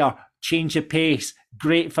in the air, change of pace,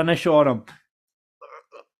 great finish on him.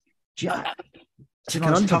 It's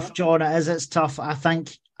tough, John. It's tough. I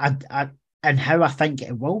think and how I think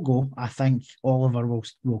it will go, I think Oliver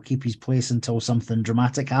will keep his place until something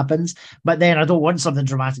dramatic happens. But then I don't want something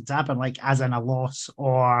dramatic to happen, like as in a loss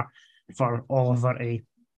or for Oliver to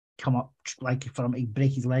come up, like for him to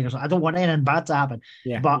break his leg or something. I don't want anything bad to happen.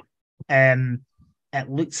 Yeah. But it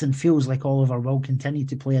looks and feels like Oliver will continue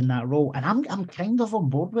to play in that role. And I'm kind of on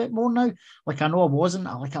board with it more now. Like I know I wasn't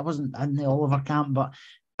in the Oliver camp, but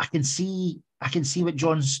I can see what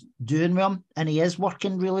John's doing with him, and he is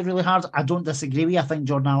working really, really hard. I don't disagree with you. I think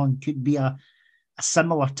Jordan Allen could be a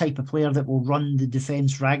similar type of player that will run the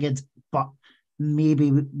defence ragged, but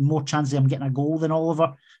maybe with more chance of him getting a goal than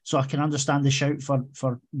Oliver. So I can understand the shout for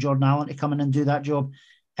Jordan Allen to come in and do that job.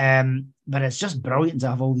 But it's just brilliant to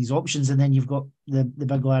have all these options. And then you've got the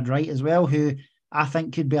big lad Wright as well, who I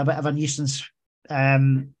think could be a bit of a nuisance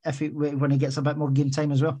when he gets a bit more game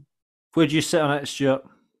time as well. Where do you sit on it, Stuart?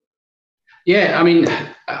 Yeah, I mean,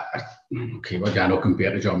 okay, well, I know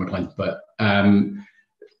compared to John McGlynn, but I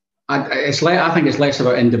think it's less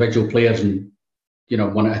about individual players and,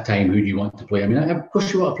 one at a time, who do you want to play? I mean, of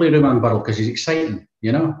course you want to play Roman Burrow because he's exciting,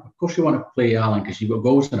 Of course you want to play Allen because you've got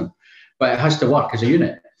goals in him, but it has to work as a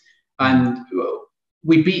unit. And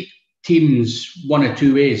we beat teams one or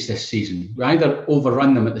two ways this season. We either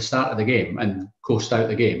overrun them at the start of the game and coast out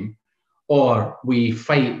the game, or we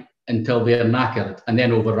fight until they're knackered and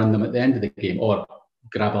then overrun them at the end of the game or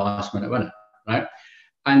grab a last minute winner, right?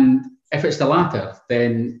 And if it's the latter,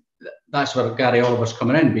 then that's where Gary Oliver's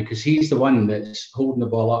coming in, because he's the one that's holding the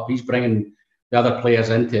ball up. He's bringing the other players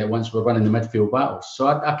into it once we're running the midfield battles. So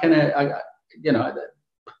I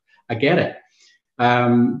get it.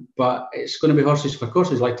 But it's going to be horses for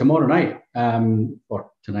courses, like tomorrow night,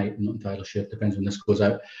 or tonight, I'm not entirely sure, it depends when this goes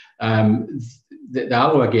out. The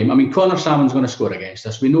Alloa game, I mean, Connor Salmon's going to score against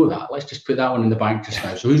us. We know that. Let's just put that one in the bank just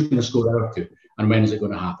now. So who's going to score the other two, and when is it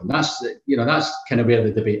going to happen? That's kind of where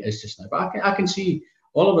the debate is just now. But I can see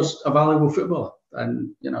Oliver's a valuable footballer,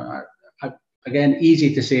 and again,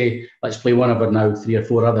 easy to say let's play one of our now 3 or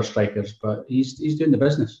 4 other strikers, but he's doing the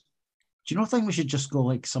business. Do you not think we should just go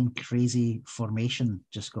like some crazy formation?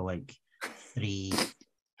 Just go like 3,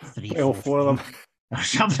 4 of them. Or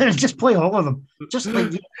something, just play all of them. Just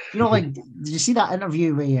like, like, did you see that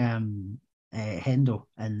interview with Hendo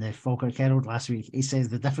in the Falkirk Herald last week? He says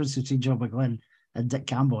the difference between John McGlynn and Dick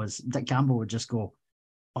Campbell is Dick Campbell would just go,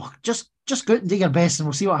 oh, just go out and do your best and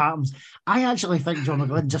we'll see what happens. I actually think John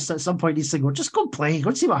McGlynn just at some point needs to go, just go play,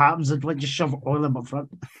 go and see what happens, and like just shove all of them up front.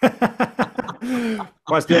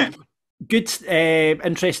 What's good? Good,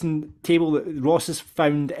 interesting table that Ross has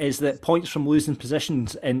found is that points from losing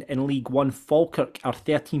positions in League One, Falkirk are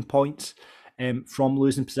 13 points from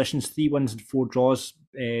losing positions, 3 wins and 4 draws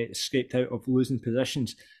scraped out of losing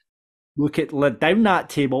positions. Look at down that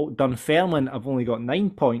table, Dunfermline have only got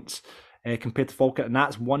 9 points. compared to Falkirk, and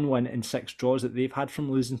that's 1 win and 6 draws that they've had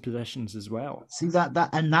from losing positions as well. See that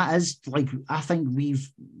is like, I think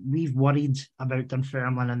we've worried about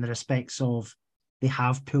Dunfermline in the respects of they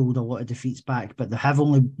have pulled a lot of defeats back, but they've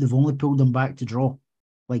only pulled them back to draw.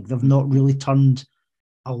 Like, they've not really turned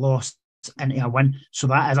a loss into a win. So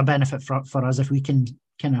that is a benefit for us if we can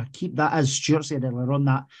kind of keep that, as Stuart said earlier on,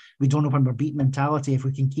 that we don't know when we're beat mentality. If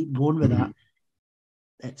we can keep going with that,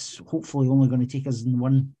 it's hopefully only going to take us in the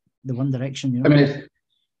one direction. You know? I mean,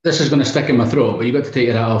 this is going to stick in my throat, but you've got to take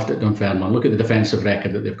your hat off to Dunfermline. Look at the defensive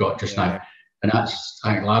record that they've got just now. And that's,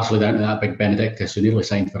 I think, largely down to that big Benedictus who nearly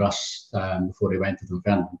signed for us before he went to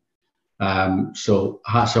Dunfermline. So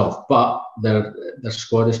hats off. But their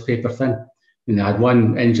squad is paper thin. And they had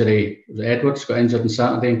one injury. Edwards got injured on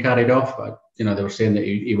Saturday and carried off. But, they were saying that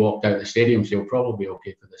he walked out of the stadium, so he'll probably be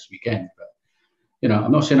okay for this weekend. But,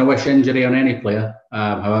 I'm not saying I wish injury on any player.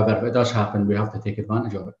 However, if it does happen, we have to take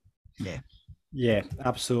advantage of it. Yeah. Yeah,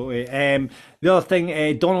 absolutely. The other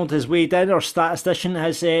thing, Donald has weighed in, our statistician,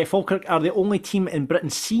 has Falkirk are the only team in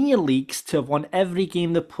Britain's senior leagues to have won every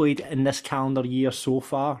game they've played in this calendar year so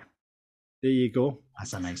far. There you go.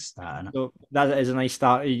 That's a nice start, isn't it? So that is a nice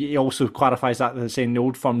start. He also clarifies that they're saying the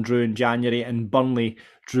Old Firm drew in January and Burnley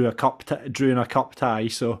drew in a cup tie.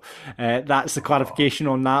 So that's the clarification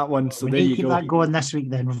on that one. So we there need you to keep go. that going this week.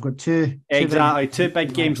 Then we've got two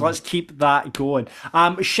big games. Let's keep that going.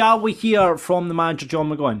 Shall we hear from the manager, John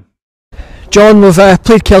McGlynn? John, we've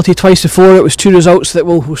played Kelty twice before. It was 2 results that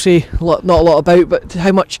we'll say not a lot about, but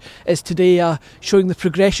how much is today showing the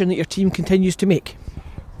progression that your team continues to make?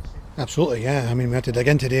 Absolutely, yeah. I mean, we had to dig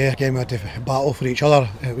in today. Again, we had to battle for each other.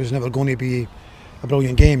 It was never going to be a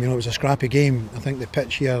brilliant game. It was a scrappy game. I think the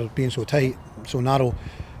pitch here being so tight, so narrow,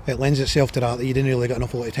 it lends itself to that you didn't really get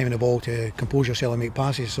enough time in the ball to compose yourself and make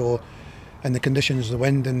passes. So, in the conditions, the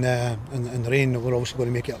wind and the rain, were obviously going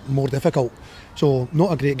to make it more difficult. So,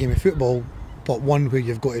 not a great game of football, but one where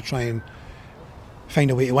you've got to try and find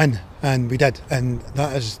a way to win, and we did. And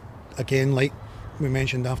that is, again, like we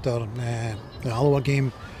mentioned after the Alloa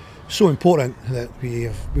game, so important that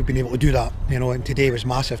we've been able to do that, and today was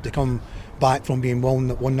massive to come back from being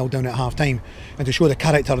 1-0 down at half time and to show the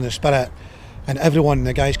character and the spirit, and everyone,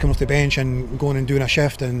 the guys coming off the bench and going and doing a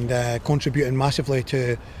shift and contributing massively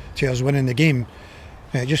to us winning the game.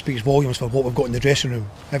 It just speaks volumes for what we've got in the dressing room,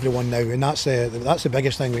 everyone now, and that's the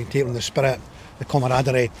biggest thing we can take from the spirit, the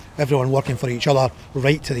camaraderie, everyone working for each other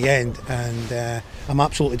right to the end. And I'm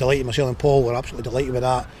absolutely delighted, myself and Paul were absolutely delighted with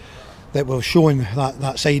that we're showing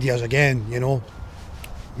that side of us again.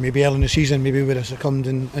 Maybe early in the season, maybe we would have succumbed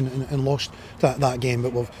and lost that game,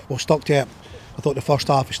 but we've stuck to it. I thought the first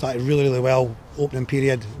half we started really, really well, opening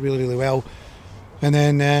period really, really well, and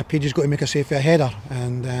then Page's got to make a save for a header,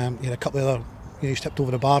 and he had a couple of other, he's tipped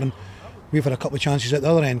over the bar, and we've had a couple of chances at the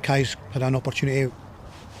other end. Kai's had an opportunity,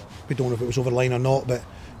 we don't know if it was over the line or not, but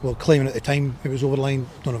we were claiming at the time it was over the line,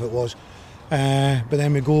 don't know if it was. But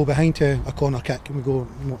then we go behind to a corner kick and we go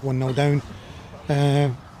 1-0 down.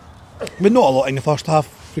 But not a lot in the first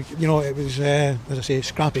half. It was, as I say, a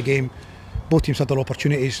scrappy game. Both teams had their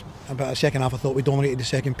opportunities. But the second half, I thought we dominated the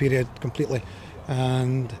second period completely.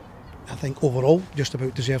 And I think overall, just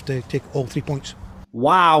about deserved to take all 3 points.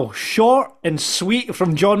 Wow, short and sweet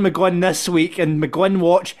from John McGlynn this week. And McGlynn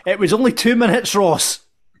Watch, it was only 2 minutes, Ross.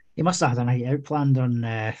 He must have had a night out planned on.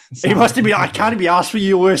 He must have been. I can't be asked for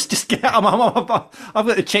you, Lewis. Just get him. I've got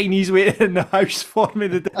the Chinese waiting in the house for me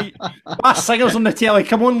today. Masked Singer's on the telly.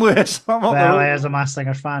 Come on, Lewis. Well, he is a Masked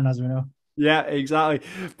Singer fan, as we know. Yeah, exactly.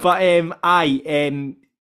 But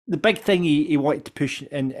the big thing he wanted to push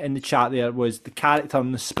in the chat there was the character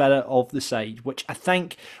and the spirit of the side, which I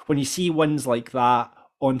think when you see wins like that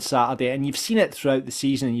on Saturday, and you've seen it throughout the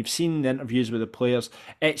season, and you've seen the interviews with the players,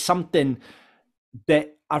 it's something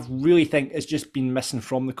that I really think has just been missing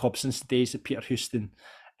from the club since the days of Peter Houston,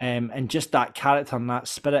 and just that character and that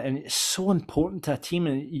spirit, and it's so important to a team,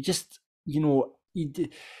 and you just, you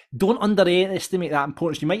don't underestimate that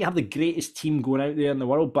importance. You might have the greatest team going out there in the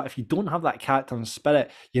world, but if you don't have that character and spirit,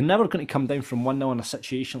 you're never going to come down from 1-0 in a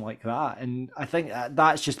situation like that, and I think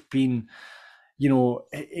that's just been,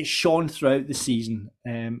 it's shone throughout the season,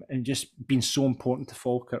 and just been so important to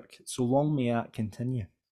Falkirk. So long may that continue.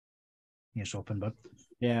 Yes, open, bud.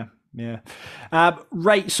 Yeah.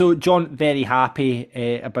 Right, so John, very happy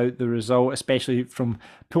about the result, especially from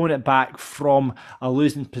pulling it back from a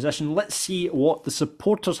losing position. Let's see what the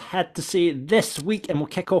supporters had to say this week, and we'll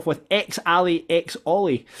kick off with ex-Ali,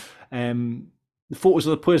 ex-Ollie. The photos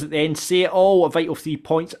of the players at the end say it all: a vital 3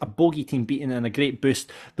 points, a bogey team beating, and a great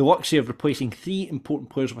boost. The luxury of replacing 3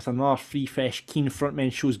 important players with another 3 fresh, keen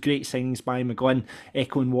frontmen shows great signings by McGlynn,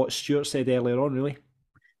 echoing what Stuart said earlier on, really.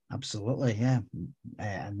 Absolutely, yeah.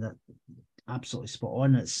 And that, absolutely spot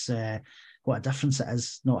on. It's what a difference it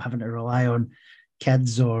is not having to rely on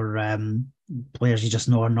kids or players you just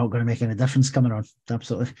know are not going to make any difference coming on.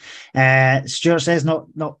 Absolutely. Stuart says, not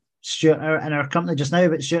Stuart in our company just now,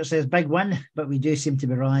 but Stuart says, big win, but we do seem to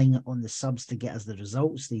be relying on the subs to get us the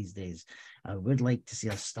results these days. I would like to see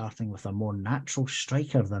us starting with a more natural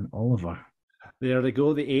striker than Oliver. There we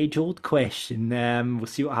go, the age-old question. We'll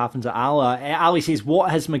see what happens at Alloa. Ali says,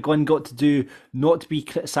 what has McGlynn got to do not to be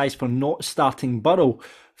criticised for not starting Burrow?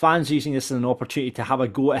 Fans using this as an opportunity to have a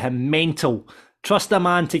go at him. Mental. Trust a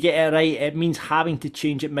man to get it right. It means having to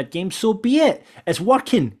change it mid-game. So be it. It's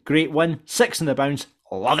working. Great win. 6 in the bounce.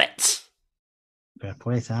 Love it. Fair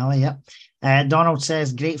play to Ali, yep. Donald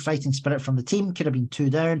says, great fighting spirit from the team. Could have been 2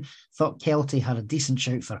 down. Thought Kelty had a decent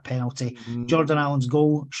shout for a penalty. Jordan Allen's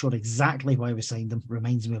goal showed exactly why we signed him.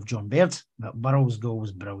 Reminds me of John Baird. But Burrow's goal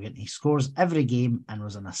was brilliant. He scores every game and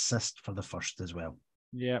was an assist for the first as well.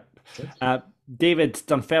 Yep. David,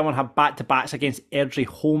 Dunfermline have back-to-backs against Airdrie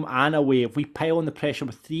home and away. If we pile on the pressure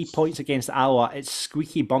with 3 points against Alloa, it's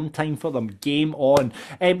squeaky bum time for them. Game on.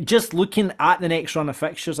 Just looking at the next run of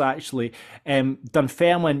fixtures, actually,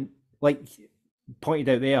 Dunfermline, like pointed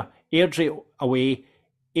out there, Airdrie away,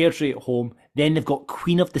 Airdrie at home. Then they've got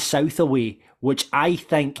Queen of the South away, which I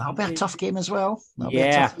think... That'll be a tough game as well.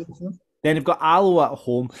 Yeah. Then they've got Alloa at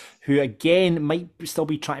home, who again might still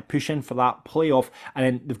be trying to push in for that playoff. And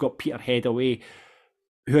then they've got Peterhead away,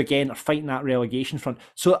 who again are fighting that relegation front.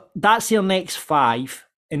 So that's their next 5.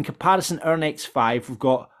 In comparison, our next 5, we've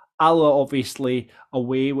got Alloa obviously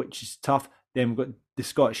away, which is tough. Then we've got the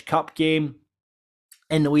Scottish Cup game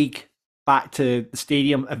in the league, back to the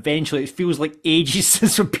stadium. Eventually, it feels like ages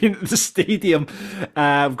since we've been at the stadium.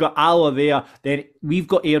 We've got Alloa there. Then we've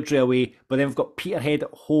got Airdrie away, but then we've got Peterhead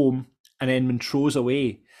at home. And then Montrose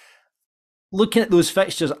away. Looking at those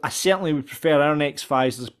fixtures, I certainly would prefer our next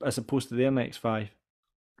 5 as opposed to their next 5.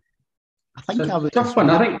 I think it's a tough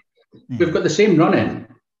one. I think we've got the same run in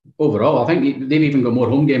overall. I think they've even got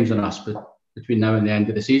more home games than us between now and the end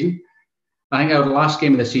of the season. I think our last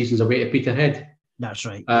game of the season is away to Peterhead. That's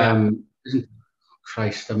right.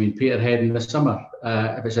 Christ, I mean, Peterhead in the summer,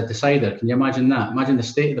 if it's a decider, can you imagine that? Imagine the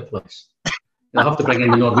state of the place. They'll have to bring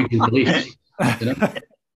in the Norwegian police,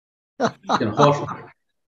 horse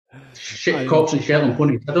shit cops and Shetland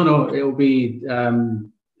ponies. I don't know. It'll be a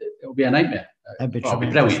nightmare. It'd be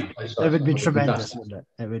brilliant. It would be tremendous, wouldn't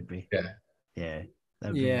it? It would be. Yeah.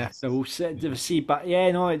 Nice. So we'll see. But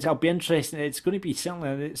it'll be interesting. It's going to be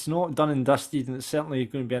certainly. It's not done and dusted, and it's certainly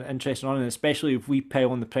going to be an interesting run, especially if we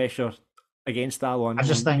pile on the pressure against Alloa. I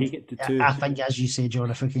just think. Take it to 2. I think, as you say, John,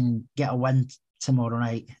 if we can get a win tomorrow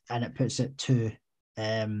night and it puts it 2,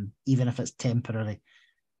 even if it's temporary,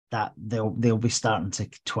 that they'll be starting to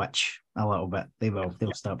twitch a little bit.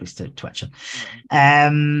 They'll start twitching.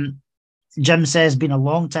 Jim says, been a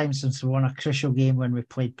long time since we won a crucial game when we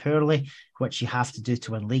played poorly, which you have to do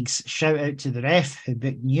to win leagues. Shout out to the ref who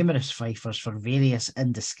booked numerous fifers for various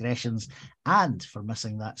indiscretions and for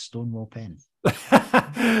missing that Stonewall pen.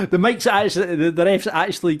 The refs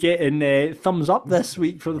actually getting thumbs up this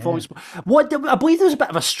week for the Falkirk. I believe there was a bit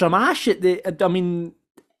of a stramash at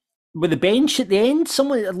with the bench at the end.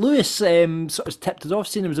 Lewis sort of tipped us off,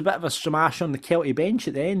 saying there was a bit of a stramash on the Kelty bench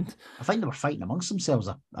at the end. I think they were fighting amongst themselves,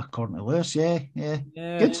 according to Lewis. Yeah.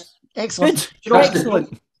 Good. Excellent. Good.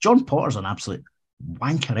 Excellent. John Potter's an absolute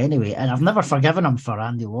wanker anyway, and I've never forgiven him for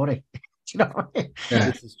Andy Laurie. Do you know what I mean?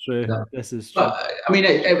 Yeah. This is true. Yeah. This is true. But, I mean,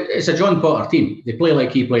 it's a John Potter team. They play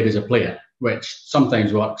like he played as a player, which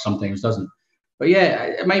sometimes works, sometimes doesn't. But yeah,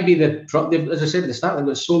 it might be as I said at the start, they've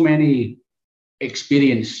got so many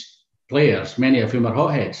experienced players, many of whom are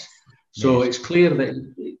hotheads. So it's clear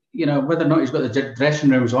that, whether or not he's got the dressing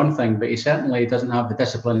room is one thing, but he certainly doesn't have the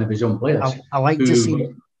discipline of his own players. I like to see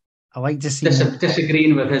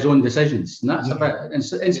disagreeing with his own decisions, and that's a bit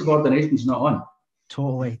insubordination's not on.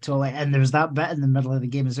 Totally. And there was that bit in the middle of the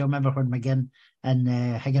game as well. Remember when McGinn and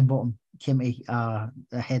Higginbottom came to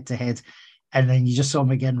head to head, and then you just saw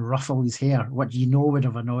McGinn ruffle his hair, what would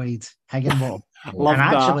have annoyed Higginbottom.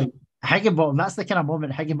 Actually, Higginbottom, that's the kind of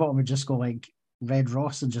moment Higginbottom would just go like Red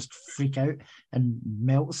Ross and just freak out and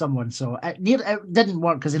melt someone. So it didn't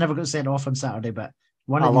work because he never got sent off on Saturday, but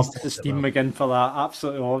I love to Steve McGinn for that.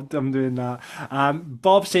 Absolutely loved him doing that.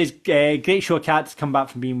 Bob says, great show, Cats, come back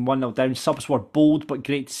from being 1-0 down. Subs were bold, but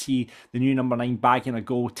great to see the new number 9 bagging a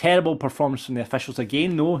goal. Terrible performance from the officials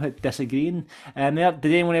again, though, disagreeing. Did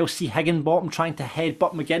anyone else see Higginbottom trying to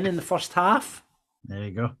headbutt McGinn in the first half? There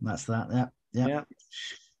you go. That's that. Yeah.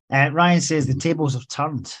 Ryan says the tables have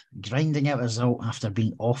turned, grinding out a result after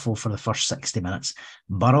being awful for the first 60 minutes.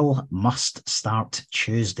 Borough must start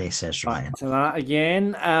Tuesday, says Ryan. To that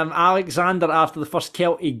again. Alexander, after the first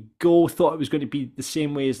Kelty goal, thought it was going to be the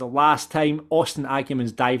same way as the last time. Austin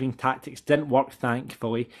Agyeman's diving tactics didn't work,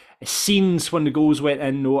 thankfully. Scenes when the goals went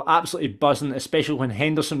in, though, absolutely buzzing, especially when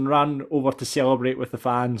Henderson ran over to celebrate with the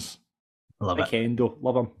fans. Love it. Kendo.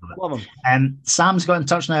 Love him. Sam's got in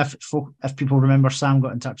touch now. If people remember, Sam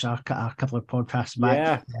got in touch a couple of podcasts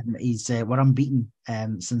back. Yeah. He's we're unbeaten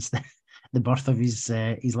since the birth of his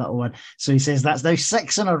little one. So he says that's now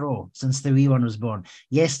 6 in a row since the wee one was born.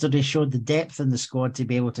 Yesterday showed the depth in the squad to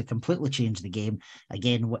be able to completely change the game.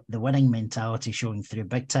 Again, the winning mentality showing through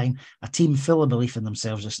big time. A team full of belief in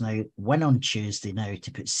themselves just now. Win on Tuesday now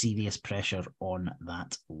to put serious pressure on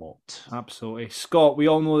that lot. Absolutely. Scott, we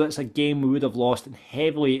all know that's a game we would have lost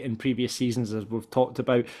heavily in previous seasons, as we've talked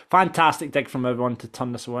about. Fantastic dig from everyone to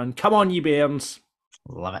turn this around. Come on, you Bairns.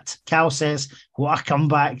 Love it. Cal says, what a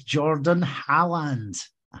comeback, Jordan Haaland.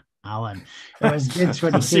 Alan. It was good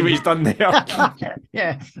when he see what he's done there.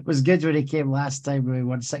 Yeah, it was good when he came last time. We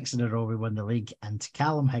won 6 in a row. We won the league. And to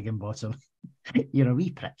Callum Higginbottom, you're a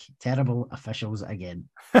wee prick. Terrible officials again.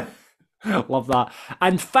 Love that.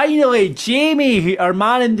 And finally, Jamie, our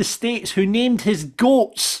man in the States, who named his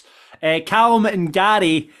goats, Callum and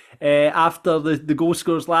Gary, after the goal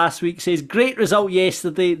scorers last week, says, great result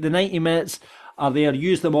yesterday, the 90 minutes are there,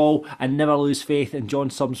 use them all and never lose faith. And John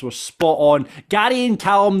Subs was spot on. Gary and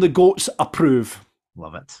Callum, the goats, approve.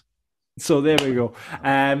 Love it. So there we go.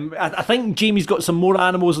 I think Jamie's got some more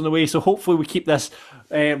animals on the way, so hopefully we keep this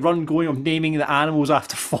run going of naming the animals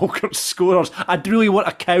after Falkirk scorers. I'd really want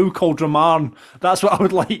a cow called Ramarn. That's what I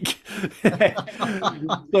would like.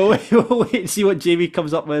 So we'll wait and see what Jamie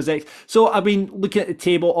comes up with next. So, I mean, looking at the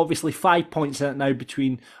table, obviously 5 points in it now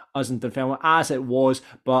between us and Dunfermline, as it was,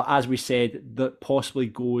 but as we said, that possibly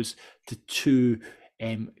goes to 2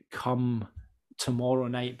 come tomorrow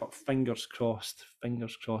night, but fingers crossed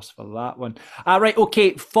for that one. Right,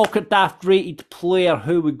 okay, Falkirk Daft rated player,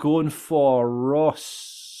 who are we going for,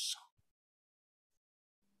 Ross?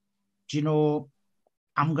 Do you know,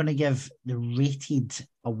 I'm going to give the rated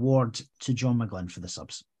award to John McGlynn for the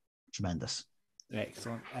subs. Tremendous.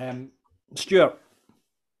 Excellent. Stuart?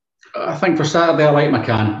 I think for Saturday, I like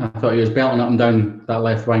McCann. I thought he was belting up and down that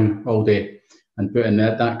left wing all day and putting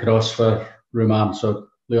that cross for Rumar. So,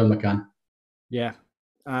 Leon McCann. Yeah,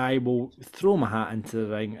 I will throw my hat into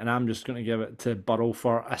the ring, and I'm just going to give it to Burrow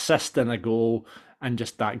for assisting a goal and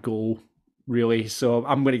just that goal, really. So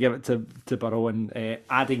I'm going to give it to Burrow and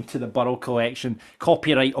adding to the Burrow collection.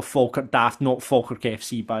 Copyright of Falkirk Daft, not Falkirk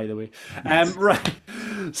FC, by the way. Right,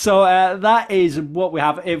 so that is what we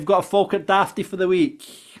have. We've got a Falkirk Dafty for the week.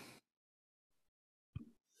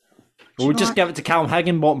 We'll just give it to Callum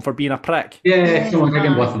Higginbottom for being a prick. Yeah, come on,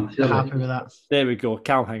 Higginbottom. Happy with that. There we go.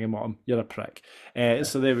 Callum Higginbottom, you're a prick.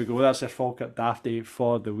 So there we go. That's our Falkirk Dafty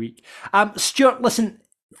for the week. Stuart, listen,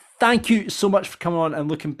 thank you so much for coming on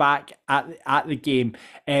and looking back at the game.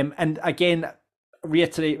 And again,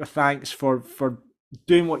 reiterate my thanks for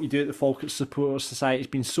doing what you do at the Falkirk Supporters Society.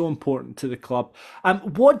 It's been so important to the club.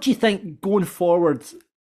 What do you think going forward?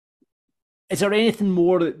 Is there anything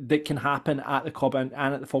more that can happen at the club and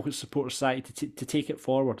at the Falkirk Supporters Society to take it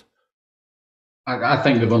forward? I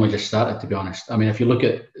think we've only just started, to be honest. I mean, if you look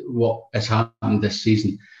at what has happened this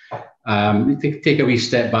season, take a wee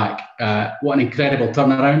step back. What an incredible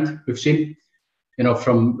turnaround we've seen.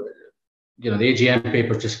 From the AGM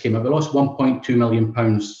papers just came up. We lost £1.2 million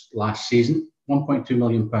last season. £1.2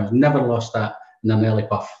 million. Never lost that in an early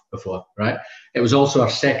puff before, right? It was also our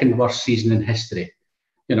second worst season in history.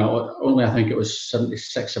 Only I think it was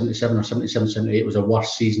 76, 77 or 77, 78 was a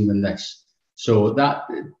worse season than this. So that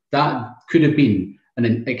could have been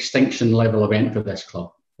an extinction level event for this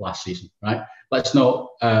club last season, right? Let's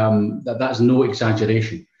not, that's no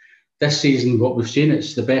exaggeration. This season, what we've seen,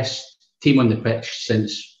 it's the best team on the pitch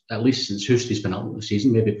since Hoostie's been out of the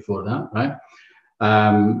season, maybe before that, right?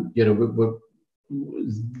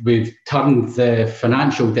 We've turned the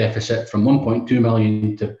financial deficit from 1.2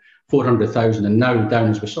 million to 400,000, and now down,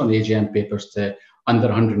 as we saw in the AGM papers, to under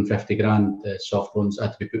 150 grand. Soft loans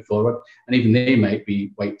had to be put forward, and even they might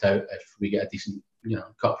be wiped out if we get a decent,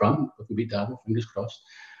 cup run. If we beat Darvel, fingers crossed.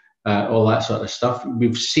 All that sort of stuff.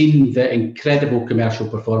 We've seen the incredible commercial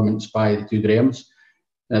performance by the two Grahams.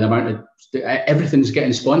 And the amount of everything's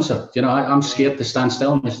getting sponsored. I'm scared to stand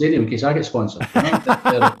still in the stadium in case I get sponsored. That's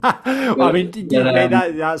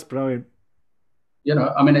brilliant.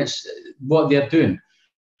 It's what they're doing.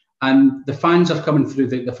 And the fans are coming through.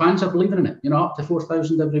 The fans are believing in it. Up to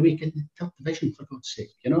 4,000 every week in the third division, for God's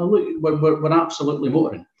sake. Look, we're absolutely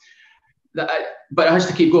motoring. but it has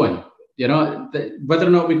to keep going. You know, whether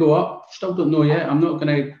or not we go up, still don't know yet. I'm not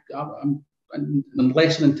going to,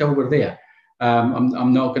 unless and until we're there,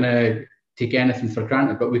 I'm not going to take anything for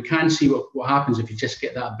granted. But we can see what happens if you just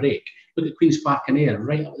get that break. Look at Queen's Park and Ayr,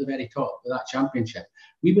 right up at the very top of that championship.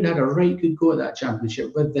 We would have had a right good go at that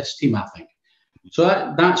championship with this team, I think. So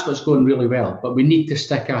that's what's going really well. But we need to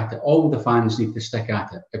stick at it. All the fans need to stick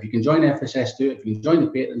at it. If you can join FSS, do it. If you can join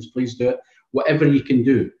the patrons, please do it. Whatever you can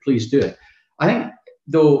do, please do it. I think,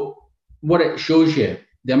 though, what it shows you,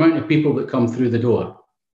 the amount of people that come through the door,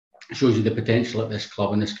 shows you the potential at this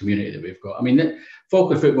club and this community that we've got. I mean, the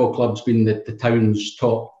Falkirk Football Club's been the town's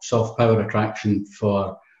top soft power attraction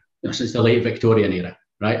for, since the late Victorian era,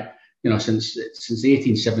 right? Since the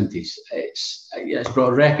 1870s. It's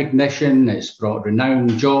brought recognition, it's brought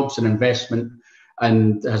renown, jobs and investment,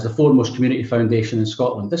 and has the foremost community foundation in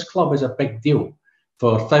Scotland. This club is a big deal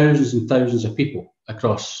for thousands and thousands of people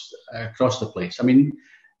across the place. I mean,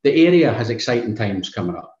 the area has exciting times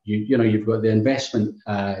coming up. You've got the investment,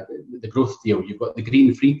 the growth deal. You've got the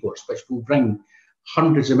green free ports, which will bring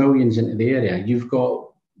hundreds of millions into the area. You've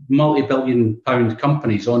got multi-billion-pound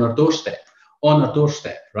companies on our doorstep,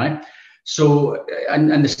 right? So,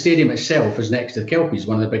 and the stadium itself is next to the Kelpies,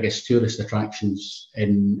 one of the biggest tourist attractions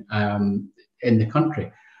in the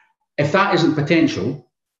country. If that isn't potential,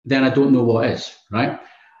 then I don't know what is, right?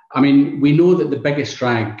 I mean, we know that the biggest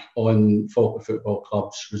drag on Falkirk Football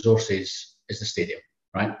Club's resources is the stadium,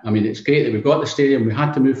 right? I mean, it's great that we've got the stadium. We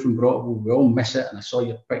had to move from Brockville. We all miss it. And I saw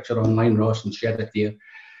your picture online, Ross, and shared it here.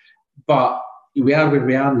 But we are where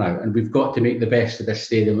we are now, and we've got to make the best of this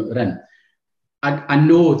stadium that we're in. I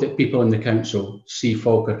know that people in the council see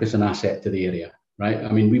Falkirk as an asset to the area, right?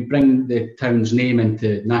 I mean, we bring the town's name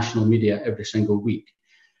into national media every single week.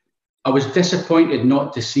 I was disappointed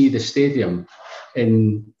not to see the stadium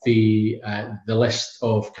in the list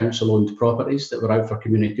of council-owned properties that were out for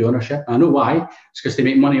community ownership. I know why. It's because they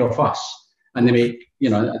make money off us, and they make,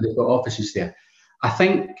 and they've got offices there. I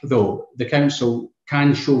think, though, the council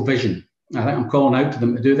can show vision. I think I'm calling out to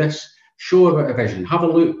them to do this. Show a bit of vision. Have a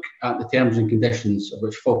look at the terms and conditions of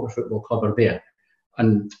which Falkirk Football Club are there,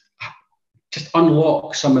 and just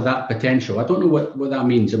unlock some of that potential. I don't know what that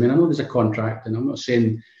means. I mean, I know there's a contract, and I'm not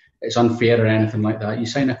saying it's unfair or anything like that. You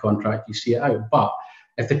sign a contract, you see it out. But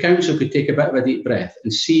if the council could take a bit of a deep breath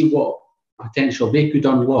and see what potential they could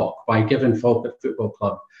unlock by giving Falkirk Football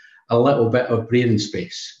Club a little bit of breathing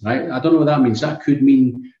space, right? I don't know what that means. That could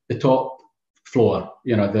mean the top floor,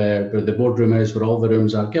 where the boardroom is, where all the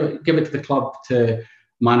rooms are. Give it to the club to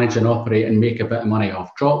manage and operate and make a bit of money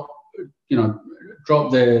off. Drop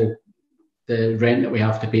the rent that we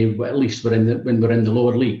have to pay. But at least when we're in the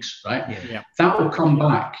lower leagues, right? Yeah. That will come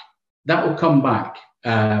back. That will come back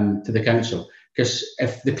to the council, because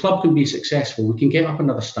if the club can be successful, we can get up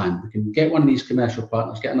another stand. We can get one of these commercial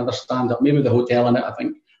partners, get another stand up, maybe with a hotel in it. I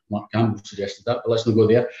think Mark Campbell suggested that, but let's not go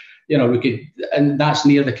there. We could, and that's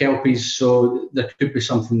near the Kelpies, so there could be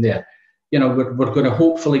something there. We're going to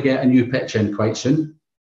hopefully get a new pitch in quite soon,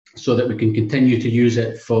 so that we can continue to use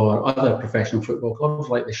it for other professional football clubs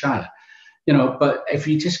like the Shire. But if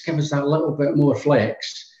you just give us that little bit more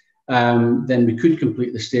flex, then we could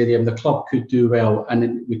complete the stadium, the club could do well, and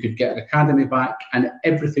then we could get an academy back, and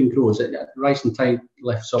everything grows. Rising tide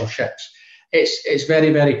lifts all ships. It's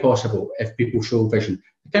very, very possible if people show vision.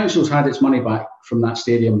 The council's had its money back from that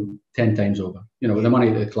stadium 10 times over. With the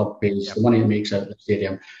money that the club pays, the money it makes out of the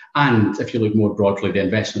stadium, and if you look more broadly, the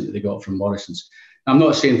investment that they got from Morrison's. I'm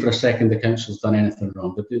not saying for a second the council's done anything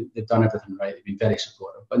wrong. They've done everything right. They've been very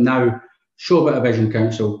supportive. But now, show a bit of vision,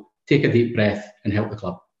 council. Take a deep breath and help the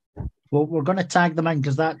club. Well, we're going to tag them in,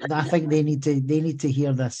 because I think they need to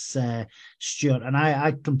hear this, Stuart. And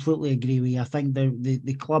I completely agree with you. I think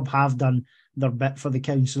the club have done their bit for the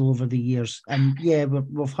council over the years, and yeah,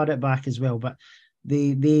 we've had it back as well. But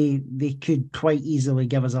they could quite easily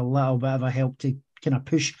give us a little bit of a help to kind of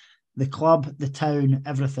push the club, the town,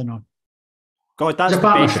 everything on. God, that's the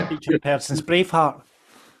best speech of a person's Braveheart.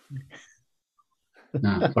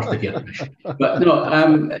 Birthday gift. But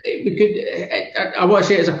no, we could. I want to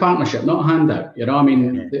say it as a partnership, not a handout. I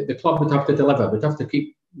mean, the club would have to deliver. We'd have to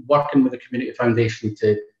keep working with the community foundation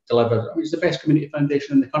to deliver. I mean, it's the best community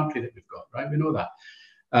foundation in the country that we've got, right? We know that.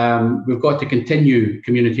 We've got to continue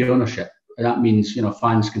community ownership, and that means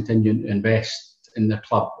fans continuing to invest in the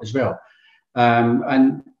club as well.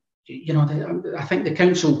 And I think the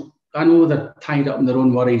council, I know they're tied up in their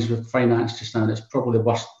own worries with finance just now. It's probably the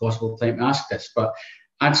worst possible time to ask this, but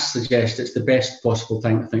I'd suggest it's the best possible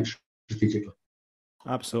time to think strategically.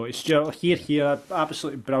 Absolutely. Stuart, here,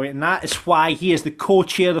 absolutely brilliant. And that is why he is the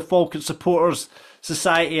co-chair of the Falkirk Supporters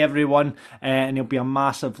Society, everyone, and he'll be a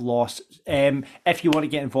massive loss. If you want to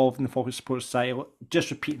get involved in the Falkirk Supporters Society,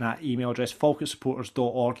 just repeating that email address,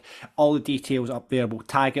 falkirksupporters.org. All the details up there. We'll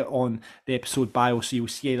tag it on the episode bio, so you'll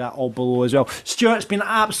see that all below as well. Stuart, it's been an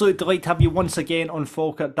absolute delight to have you once again on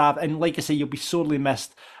Falkirk Dav, and like I say, you'll be sorely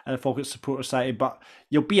missed at the Falkirk Supporters Society, but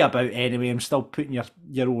you'll be about anyway. I'm still putting your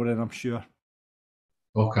oar in, I'm sure.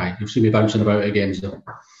 Okay, you'll see me bouncing about again. So.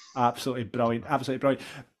 Absolutely brilliant. Absolutely brilliant.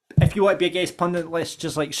 If you want to be a guest pundit list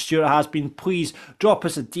just like Stuart has been, please drop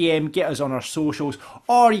us a DM, get us on our socials,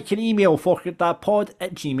 or you can email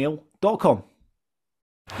falkirkdaftpod@gmail.com.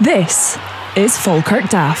 This is Falkirk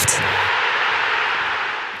Daft.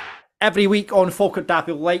 Every week on Falkirk Daft,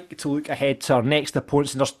 we like to look ahead to our next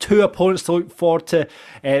opponents, and there's 2 opponents to look forward to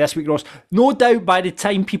this week, Ross. No doubt by the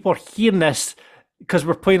time people are hearing this, because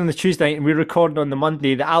we're playing on the Tuesday night and we're recording on the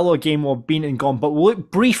Monday, the Alloa game will have been and gone. But we'll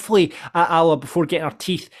look briefly at Alloa before getting our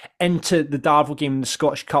teeth into the Darvel game in the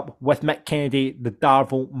Scottish Cup with Mick Kennedy, the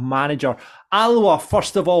Darvel manager. Alloa,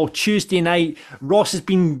 first of all, Tuesday night. Ross has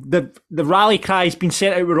been, the rally cry has been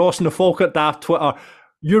sent out with Ross on the Falkirk Daft Twitter.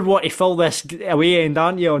 You're what to fill this away end,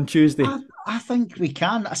 aren't you, on Tuesday? I think we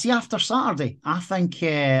can. I see after Saturday, I think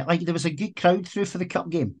there was a good crowd through for the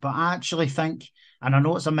cup game, but I actually think, and I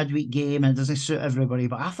know it's a midweek game and it doesn't suit everybody,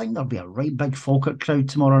 but I think there'll be a right big Falkirk crowd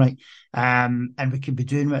tomorrow night. And we could be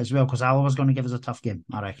doing it as well, because Alloa's going to give us a tough game,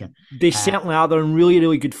 I reckon. They certainly are. They're in really,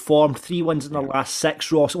 really good form. 3 wins in their last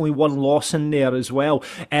 6, Ross. Only 1 loss in there as well.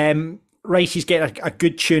 Ricey's getting a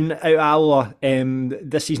good tune out of Alloa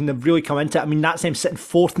this season. They've really come into it. I mean, that's them sitting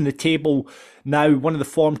 4th in the table now, one of the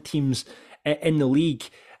form teams in the league.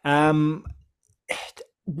 Sorry,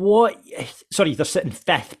 they're sitting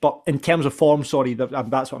 5th, but in terms of form,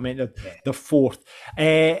 that's what I meant. They're 4th.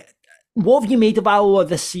 What have you made of Alloa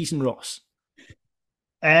this season, Ross?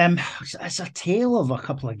 It's a tale of a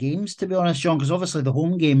couple of games, to be honest, John, because obviously the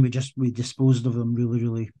home game, we disposed of them really,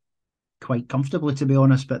 really quite comfortably, to be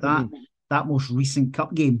honest. But that most recent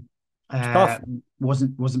cup game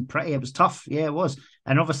wasn't pretty. It was tough. Yeah, it was.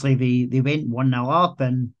 And obviously they went 1-0 up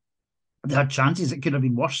and they had chances. It could have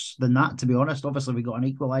been worse than that, to be honest. Obviously, we got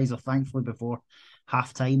an equaliser, thankfully, before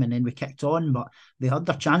half time, and then we kicked on, but they had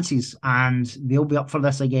their chances and they'll be up for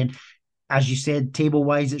this again. As you said, table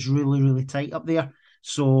wise, it's really, really tight up there.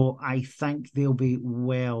 So I think they'll be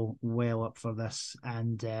well up for this,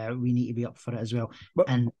 and we need to be up for it as well.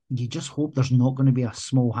 And you just hope there's not going to be a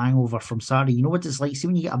small hangover from Saturday. You know what it's like? See,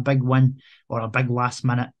 when you get a big win or a big last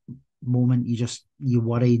minute moment, you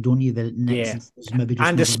worry, don't you, that next is maybe just,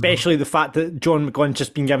 and especially the fact that John McGunn's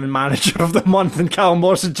just been given manager of the month and Callum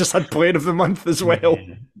Morrison just had player of the month as well.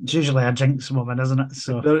 It's usually a jinx moment, isn't it?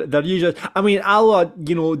 So they're usually, I mean, Alloa,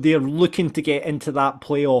 they're looking to get into that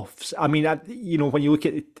playoffs. I mean, when you look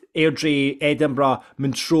at Airdrie, Edinburgh,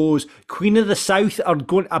 Montrose, Queen of the South are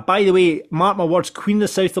going. By the way, mark my words, Queen of the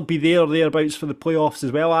South will be there or thereabouts for the playoffs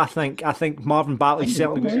as well. I think Marvin Batley's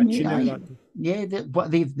certainly going to tune in that. Yeah,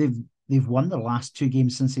 they've won their last 2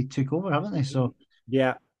 games since they took over, haven't they? So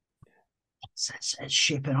yeah, it's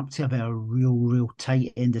shaping up to about a real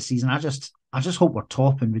tight end of season. I just hope we're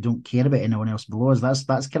top and we don't care about anyone else below us.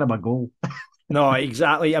 That's kind of my goal. No,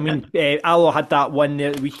 exactly. I mean, Alloa had that one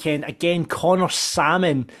there the weekend. Again, Connor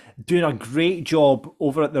Salmon doing a great job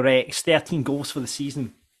over at the Rex. 13 goals for the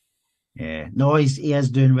season. Yeah, no, he is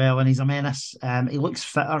doing well, and he's a menace. He looks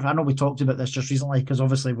fitter. I know we talked about this just recently, because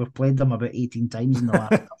obviously we've played them about 18 times in the last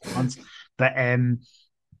couple of months. But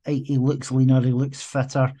he looks leaner, he looks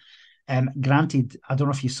fitter. Granted, I don't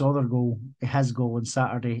know if you saw his goal on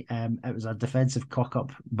Saturday. It was a defensive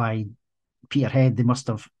cock-up by Peterhead. They must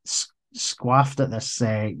have squaffed at this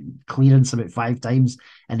clearance about 5 times,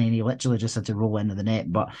 and then he literally just had to roll into the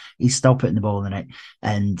net. But he's still putting the ball in the net,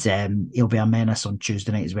 and he'll be a menace on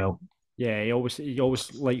Tuesday night as well. Yeah, he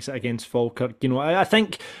always likes it against Falkirk. I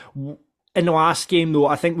think in the last game, though,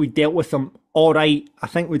 I think we dealt with them all right. I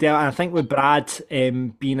think with Brad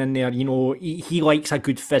being in there, he likes a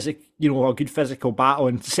good physical battle,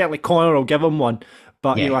 and certainly Connor will give him one.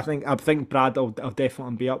 But yeah. I think Brad will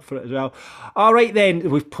definitely be up for it as well. All right then,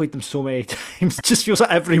 we've played them so many times. It just feels like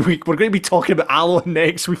every week we're going to be talking about Alloa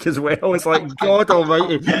next week as well. It's like, God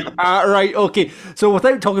Almighty. Right, okay. So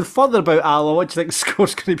without talking further about Alloa, what do you think the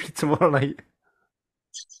score's going to be tomorrow night?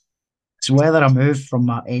 It's whether I move from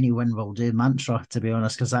my any win will do mantra, to be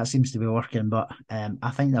honest, because that seems to be working. But I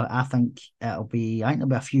think there'll be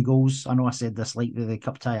a few goals. I know I said this like the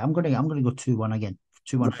cup tie. I'm going to go 2-1 again.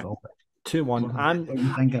 2-1 for all. 2-1. What are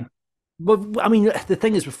you thinking? Well, I mean, the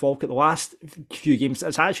thing is with Falkirk, the last few games,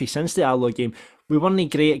 it's actually since the Alloa game, we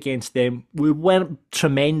weren't great against them. We weren't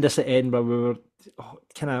tremendous at Edinburgh. We were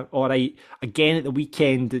kind of all right. Again, at the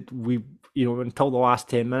weekend, until the last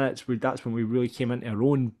 10 minutes, that's when we really came into our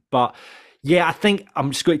own. But yeah, I think I'm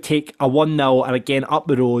just going to take a 1-0 and again up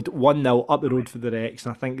the road, 1-0 up the road for the Rex,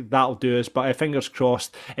 and I think that'll do us. But fingers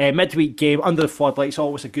crossed, midweek game under the floodlights,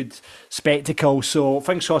 always a good spectacle. So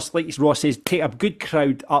fingers crossed, like Ross says, take a good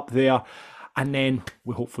crowd up there, and then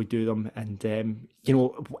we hopefully do them. And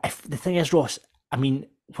if the thing is, Ross, I mean,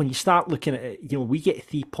 when you start looking at it, we get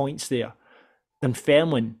 3 points there, then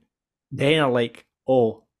Fairland, then are like,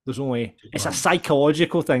 oh. It's a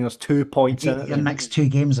psychological thing. There's 2 points in it. Your next 2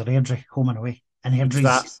 games are Airdrie, home and away. And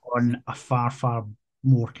Airdrie's on a far, far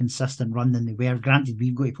more consistent run than they were. Granted,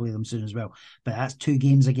 we've got to play them soon as well. But that's 2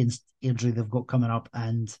 games against Airdrie they've got coming up.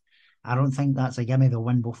 And I don't think that's a gimme. They'll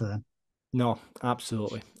win both of them. No,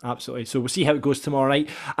 absolutely. Absolutely. So we'll see how it goes tomorrow night.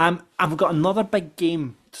 And we've got another big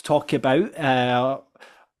game to talk about.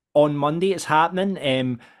 On Monday, it's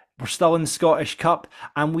happening. We're still in the Scottish Cup,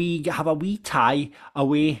 and we have a wee tie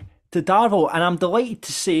away to Darvel. And I'm delighted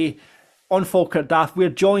to say, on Falkirk Daft, we're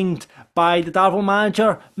joined by the Darvel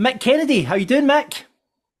manager, Mick Kennedy. How you doing, Mick?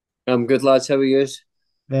 I'm good, lads. How are you?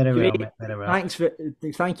 Very well, Mick. Very well.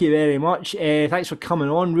 Thank you very much. Thanks for coming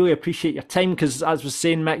on. Really appreciate your time, because as I was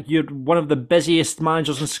saying, Mick, you're one of the busiest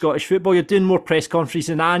managers in Scottish football. You're doing more press conferences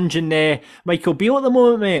than Ange and Michael Beale at the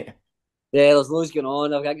moment, mate. Yeah, there's loads going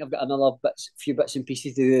on. I think I've got another few bits and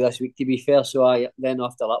pieces to do this week, to be fair. So then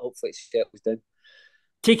after that, hopefully it settles down.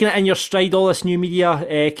 Taking it in your stride, all this new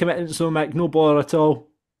media commitment, so Mick, no bother at all.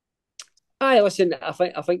 Aye, listen, I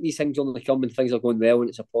think these things only come when things are going well and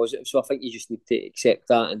it's a positive. So I think you just need to accept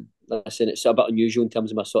that. And listen, it's a bit unusual in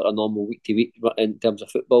terms of my sort of normal week to week in terms of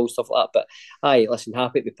football and stuff like that. But aye, listen,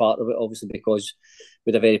 happy to be part of it, obviously, because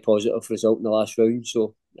we had a very positive result in the last round.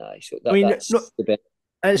 So aye, so that's the best.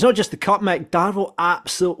 And it's not just the cup, Mick. Darvel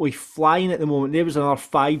absolutely flying at the moment. There was another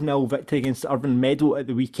 5-0 victory against Irvine Meadow at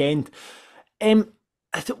the weekend.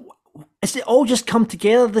 Has it all just come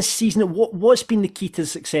together this season? What's been the key to the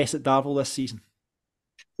success at Darvel this season?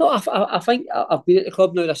 No, I think I've been at the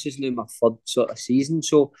club now. This is now my 3rd sort of season.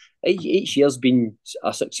 So each year's been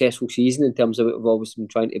a successful season in terms of what we've always been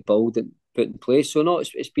trying to build and put in place. So no,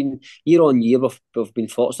 it's been year on year. We've been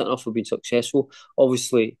fortunate enough. We've been successful.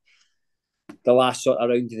 Obviously, the last sort of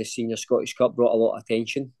round of the Senior Scottish Cup brought a lot of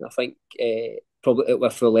attention. I think probably at a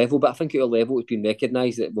full level, but I think at a level it's been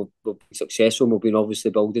recognised that we've been successful and we've been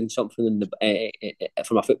obviously building something.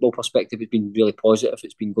 From a football perspective, it's been really positive.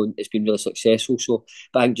 It's been really successful. So,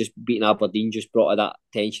 but I think just beating Aberdeen just brought that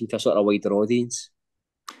attention to a sort of wider audience.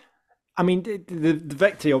 I mean, the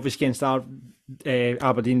victory obviously against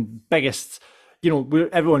Aberdeen, biggest.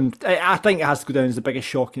 Everyone. I think it has to go down as the biggest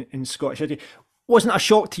shock in Scottish history. Wasn't a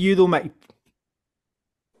shock to you though, Mick?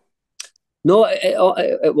 No,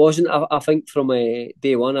 it wasn't. I think from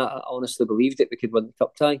day one, I honestly believed that we could win the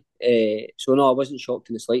cup tie. So no, I wasn't shocked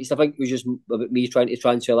in the slightest. I think it was just about me trying to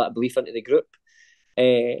transfer that belief into the group.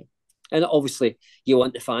 And obviously, you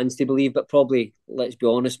want the fans to believe, but probably, let's be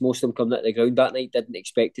honest, most of them coming out of the ground that night didn't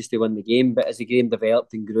expect us to win the game. But as the game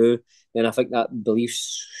developed and grew, then I think that belief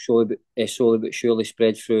slowly but surely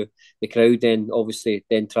spread through the crowd. Then obviously,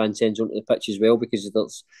 then transcends onto the pitch as well, because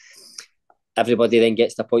there's everybody then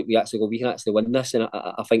gets to the point where you actually go, we can actually win this, and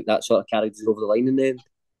I think that sort of carried us over the line in the end.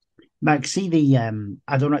 Mac, see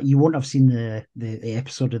I don't know, you won't have seen the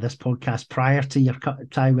episode of this podcast prior to your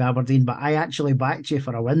tie with Aberdeen, but I actually backed you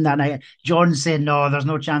for a win that night. John saying, no, there's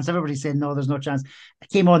no chance. Everybody's saying, no, there's no chance. I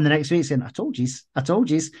came on the next week saying, I told you.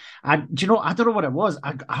 And do you know, I don't know what it was.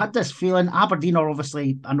 I had this feeling. Aberdeen are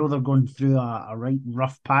obviously, I know they're going through a right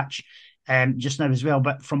rough patch just now as well,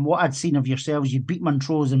 but from what I'd seen of yourselves, you beat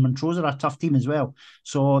Montrose, and Montrose are a tough team as well.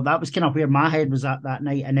 So that was kind of where my head was at that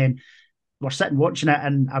night. And then we're sitting watching it,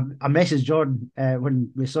 and I messaged John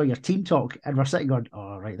when we saw your team talk, and we're sitting going,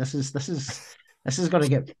 "Oh, right, this is going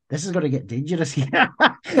to get dangerous here."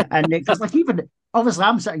 And because like even obviously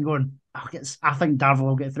I'm sitting going, I think Darvel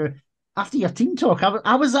will get through. After your team talk,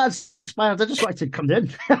 I was that inspired. I just wanted to come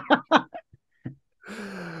in.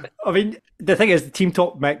 I mean, the thing is, the team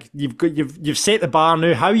talk, Mick. You've set the bar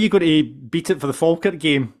now. How are you going to beat it for the Falkirk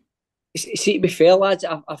game? See, to be fair, lads,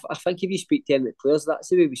 I think if you speak to any of the players, that's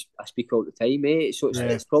the way I speak all the time, eh? So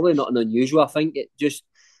it's probably not an unusual. I think it just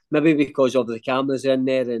maybe because of the cameras in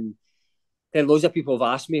there, and then loads of people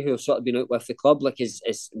have asked me who have sort of been out with the club, like,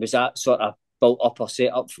 was that sort of built up or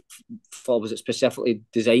set up for, was it specifically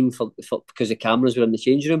designed for because the cameras were in the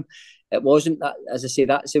changing room? It wasn't. That, as I say,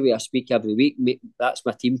 that's the way I speak every week. That's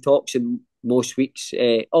my team talks, and most weeks.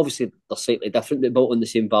 Obviously, they're slightly different. They're built on the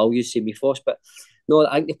same values, same ethos, but no,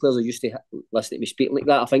 I think the players are used to listening to me speaking like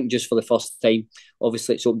that. I think just for the first time,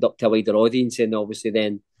 obviously it's opened up to a wider audience, and obviously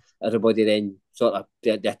then everybody then sort of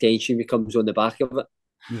the attention becomes on the back of it.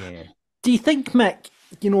 Yeah. Do you think, Mick,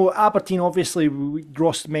 Aberdeen, obviously,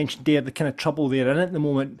 Ross mentioned there the kind of trouble they're in at the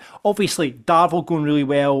moment. Obviously, Darvel going really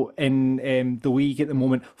well in the league at the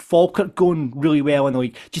moment. Falkirk going really well in the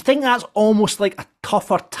league. Do you think that's almost like a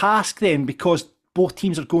tougher task then because both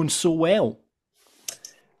teams are going so well?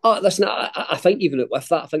 Oh, listen, I think even with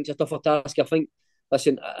that, I think it's a tougher task. I think,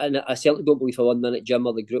 listen, and I certainly don't believe for 1 minute Jim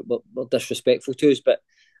or the group were disrespectful to us, but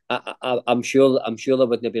I'm sure there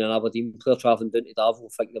wouldn't have been an Aberdeen player travelling down to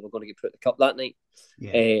Darvel thinking they were going to get put the cup that night.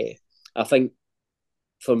 Yeah. I think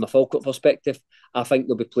from a Falkirk perspective, I think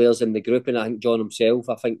there'll be players in the group, and I think John himself,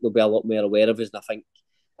 I think they'll be a lot more aware of us, and I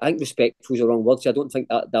think respectful is the wrong word. So I don't think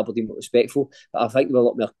that Aberdeen were respectful, but I think they're a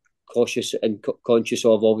lot more cautious and conscious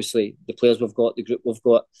of obviously the players we've got, the group we've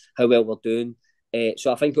got, how well we're doing.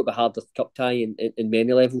 So I think it'll be harder cup tie in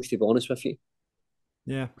many levels, to be honest with you.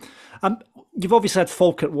 Yeah. You've obviously had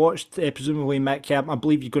Falkirk watched, presumably, Mick. I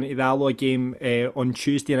believe you're going to the Alloa game on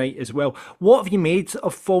Tuesday night as well. What have you made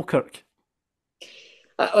of Falkirk?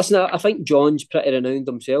 Listen, I think John's pretty renowned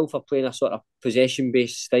himself for playing a sort of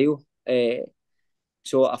possession-based style.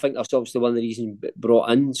 So I think that's obviously one of the reasons brought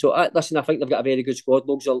in. So listen, I think they've got a very good squad,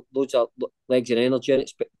 loads of legs and energy in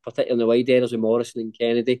it, particularly in the wide areas with Morrison and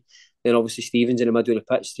Kennedy. Then obviously Stevens in the middle of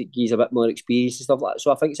the pitch, he's a bit more experienced and stuff like that.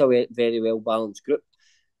 So I think it's a very well balanced group.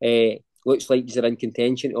 Looks like they're in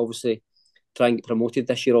contention to obviously try and get promoted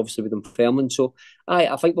this year, obviously with them Fairman. So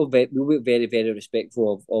I think we'll be very, very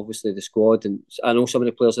respectful of obviously the squad, and I know some of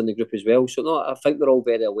the players in the group as well. So no, I think they're all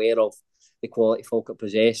very aware of the quality Falkirk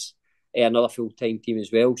possess. Another full-time team as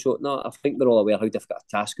well. So no, I think they're all aware how difficult a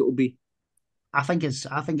task it will be. I think it's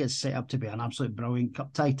set up to be an absolute brilliant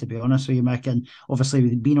cup tie, to be honest with you, Mick. And obviously,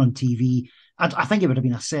 with it being on TV, I think it would have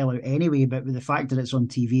been a sellout anyway. But with the fact that it's on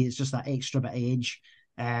TV, it's just that extra bit of edge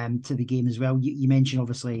to the game as well. You mentioned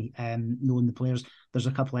obviously knowing the players. There's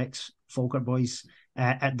a couple of ex-Falkirk boys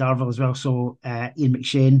at Darvel as well. So Ian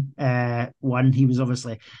McShane won. He was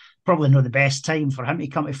obviously probably not the best time for him to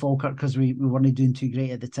come to Falkirk because we weren't doing too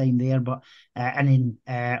great at the time there. But and then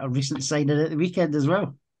a recent signing at the weekend as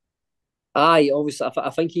well. Aye, obviously, I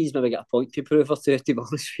think he's maybe got a point to prove or two, to be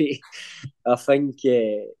honest with you. I think,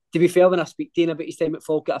 to be fair, when I speak to him about his time at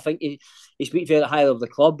Falkirk, I think he speaks very highly of the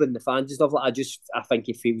club and the fans and stuff like that. I think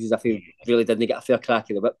he feels as if he really didn't get a fair crack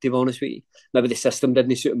of the whip, to be honest with you. Maybe the system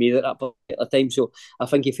didn't suit him either at that particular time. So I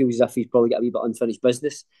think he feels as if he's probably got a wee bit unfinished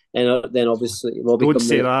business. And then obviously Robbie Don't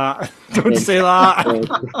say that. Don't say that.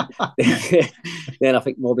 Then I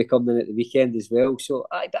think Robbie coming in at the weekend as well. So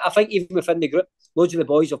I think even within the group, loads of the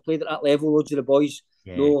boys have played at that level. Loads of the boys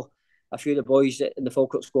know a few of the boys in the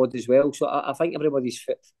Falkirk squad as well. So I think everybody's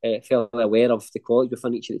fairly aware of the quality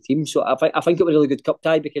within each of the teams. So I think it was a really good cup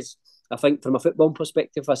tie because I think from a football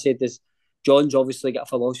perspective, I said this, John's obviously got a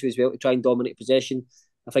philosophy as well to try and dominate possession.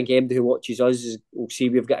 I think anybody who watches us will see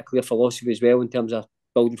we've got a clear philosophy as well in terms of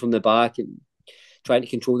building from the back and trying to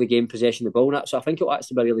control the game, possession, the ball and that. So I think it'll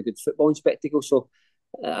actually be a really good footballing spectacle. So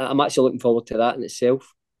I'm actually looking forward to that in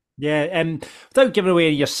itself. Yeah, without giving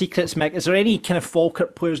away your secrets, Mick, is there any kind of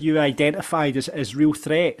Falkirk players you identified as real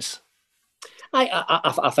threats?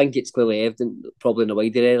 I think it's clearly evident, probably in the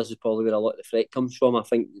wider areas is probably where a lot of the threat comes from. I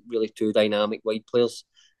think really two dynamic wide players.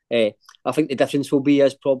 I think the difference will be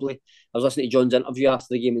is probably, I was listening to John's interview after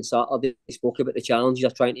the game on Saturday, he spoke about the challenges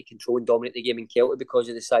of trying to control and dominate the game in Kelty because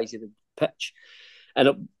of the size of the pitch.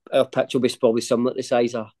 And our pitch will be probably similar to the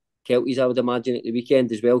size of Kelty's, I would imagine, at the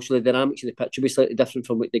weekend as well. So the dynamics of the pitch will be slightly different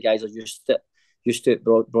from what the guys are used to at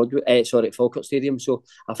Falkirk Stadium. So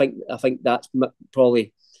I think that's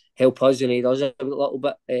probably help us and aid us a little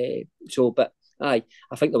bit. But I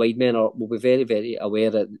think the wide men will be very, very aware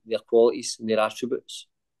of their qualities and their attributes.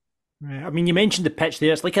 Right. I mean, you mentioned the pitch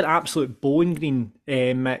there. It's like an absolute bowling green,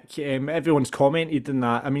 Mick. Everyone's commented on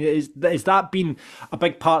that. I mean, is that been a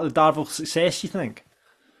big part of the Darvel success, you think?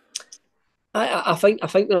 I think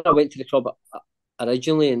when I went to the club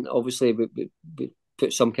originally, and obviously we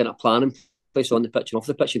put some kind of plan in place on the pitch and off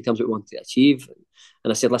the pitch in terms of what we wanted to achieve.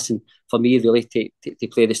 And I said, listen, for me, really, to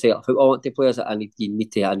play the style of football I want to play, I need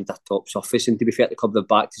a top surface. And to be fair, the club, they've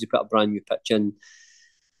backed us to put a brand new pitch in,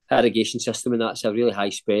 irrigation system, and that's a really high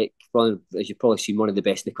spec. As you've probably seen, one of the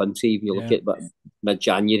best in the country. If you look at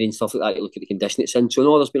mid-January and stuff like that, you look at the condition it's in. So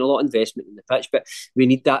no, there's been a lot of investment in the pitch, but we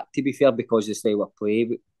need that, to be fair, because of the style of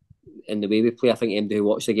play and the way we play. I think anybody who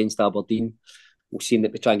watched against Aberdeen we'll see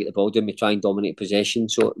that we try and get the ball down, we try and dominate possession.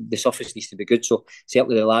 So the surface needs to be good. So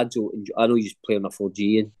certainly the lads will enjoy, I know you play on a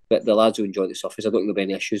 4G, but the lads will enjoy the surface. I don't think there'll be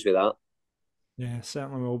any issues with that. Yeah,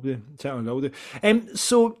 certainly will do. Certainly will do.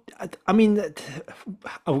 So, I mean,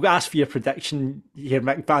 I'll ask for your prediction here,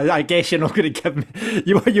 Mick, but I guess you're not going to give me,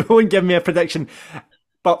 you won't give me a prediction,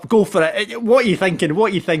 but go for it. What are you thinking?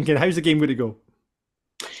 How's the game going to go?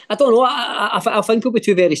 I don't know. I think it'll be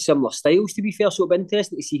two very similar styles, to be fair, so it'll be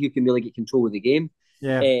interesting to see who can really get control of the game.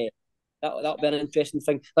 Yeah. That'll be an interesting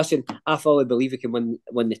thing. Listen, I fully believe we can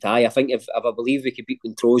win the tie. I think if I believe we could beat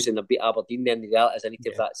Montrose and beat Aberdeen, then the reality is I need to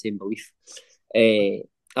have that same belief.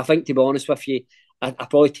 I think, to be honest with you, I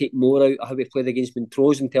probably take more out of how we played against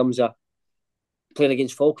Montrose in terms of playing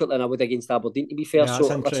against Falkirk than I would against Aberdeen, to be fair. Yeah, so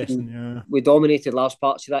that's interesting, we dominated large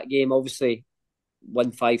parts of that game. Obviously,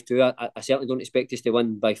 won 5-2. I certainly don't expect us to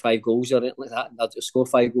win by 5 goals or anything like that. I'll score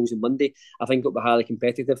 5 goals on Monday. I think it'll be highly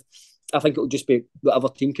competitive. I think it'll just be whatever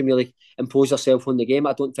team can really impose herself on the game.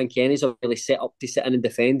 I don't think Kenny's are really set up to sit in and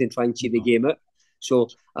defend and try and cheat the game out. So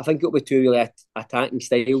I think it'll be two really attacking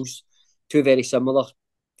styles, two very similar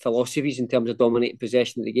philosophies in terms of dominating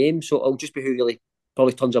possession of the game. So it'll just be who really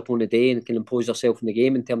probably turns up on the day and can impose herself in the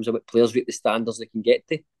game in terms of what players rate the standards they can get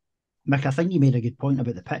to. Mick, I think you made a good point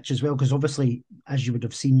about the pitch as well, because obviously, as you would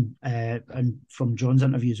have seen and from John's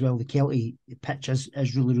interview as well, the Kelty pitch is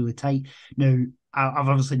really, really tight. Now, I've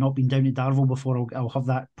obviously not been down to Darvel before. I'll have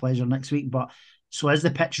that pleasure next week. But so is the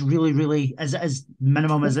pitch really, really, is it as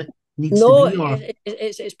minimum as it needs to be? Or?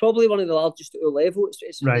 It's probably one of the largest at our level.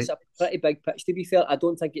 It's a pretty big pitch, to be fair. I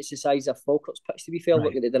don't think it's the size of Falkirk's pitch, to be fair,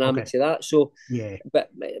 looking at the dynamics of that. So, yeah. But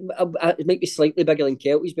it might be slightly bigger than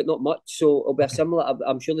Kelty's, but not much. So it'll be a similar,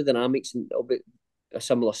 I'm sure the dynamics and it'll be a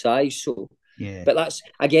similar size. So, yeah. But that's,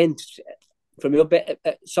 again, from your bit,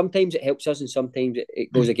 sometimes it helps us and sometimes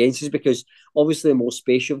it goes against us, because obviously the more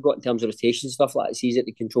space you've got in terms of rotation and stuff like that, it's easier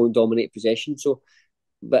to control and dominate possession. So,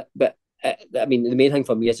 but I mean, the main thing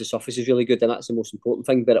for me is the surface is really good, and that's the most important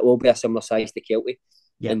thing. But it will be a similar size to Kelty.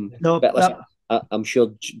 Yeah. But listen, I'm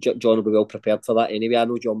sure John will be well prepared for that anyway. I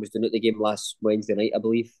know John was doing it at the game last Wednesday night, I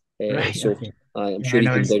believe. I'm sure he came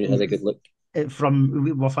down and had a good look.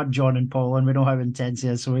 We've had John and Paul, and we know how intense he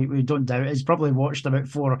is, so we don't doubt it. He's probably watched about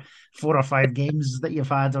four or five games that you've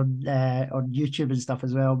had on YouTube and stuff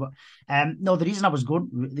as well. But no, the reason I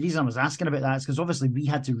was asking about that is because obviously we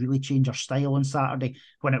had to really change our style on Saturday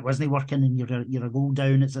when it wasn't working, and you're a goal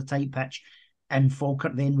down. It's a tight pitch, and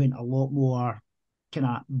Falkirk then went a lot more kind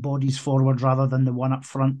of bodies forward rather than the one up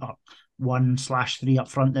front, or 1/3 up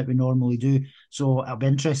front that we normally do. So it'll be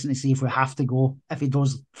interesting to see if we have to go, if he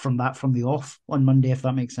does from the off on Monday, if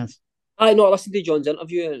that makes sense. I know, I listened to John's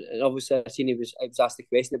interview, and obviously I seen he was asked the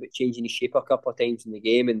question about changing his shape a couple of times in the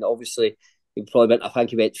game, and obviously he went 3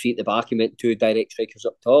 at the back, he went 2 direct strikers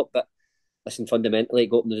up top, but listen, fundamentally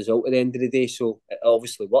it got him the result at the end of the day, so it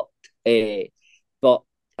obviously worked. But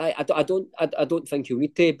I don't think he'll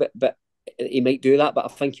need to, but he might do that, but I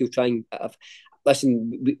think he'll try and...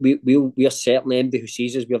 Listen, we are certainly anybody who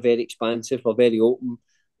sees us, we're very expansive, we're very open,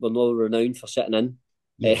 we're not renowned for sitting in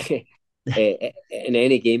in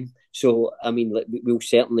any game. So, I mean, we'll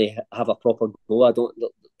certainly have a proper go.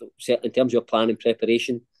 Certainly in terms of planning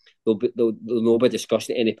preparation, there'll not be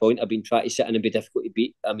discussion at any point. I've been trying to sit in and be difficult to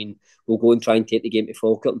beat. I mean, we'll go and try and take the game to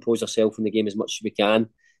Falkirk and pose ourselves in the game as much as we can.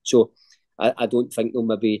 So, I don't think they'll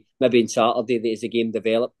maybe on Saturday as the game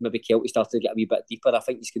developed, maybe Kelty started to get a wee bit deeper. I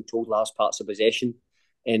think he's controlled large parts of possession,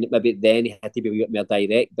 and maybe then he had to be a wee bit more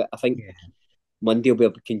direct. But I think Monday will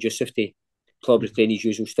be conducive to probably playing his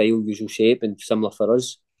usual style, usual shape, and similar for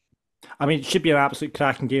us. I mean, it should be an absolute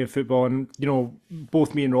cracking game of football, and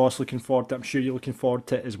both me and Ross looking forward to it. I'm sure you're looking forward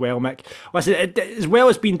to it as well, Mick. Listen, as well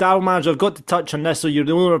as being Darvel manager, I've got to touch on this. So you're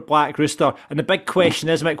the owner of Black Rooster, and the big question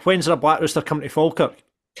is, Mick, when's a Black Rooster coming to Falkirk?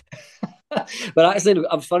 But actually, it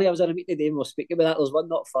was funny. I was in a meeting today and we were speaking about that. There's one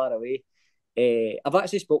not far away. I've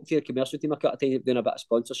actually spoken to your commercial team a couple of times doing a bit of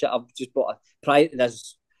sponsorship. I've just prior to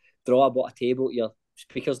this draw, I bought a table at your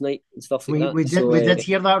speakers night and stuff like that. We did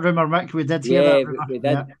hear that rumour, Mick. We did hear that rumour. We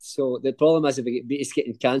did. Yeah. So the problem is if we get beat, it's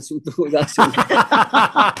getting cancelled. That's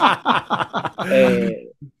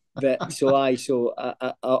But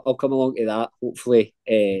I'll come along to that. Hopefully,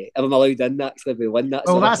 if I'm allowed in, actually, if we win that.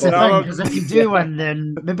 Well, that's the thing, because if you do win,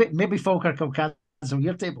 then maybe Falkirk will cancel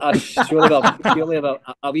your table. Surely about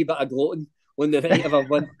a wee bit of gloating on the night if I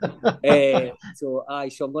win. So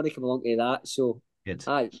I'm going to come along to that. So,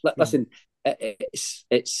 listen,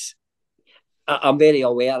 I'm very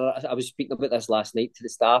aware. I was speaking about this last night to the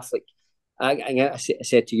staff. Like I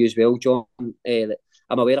said to you as well, John.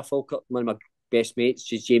 I'm aware of Falkirk. One of my best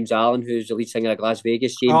mates is James Allen, who's the lead singer of Las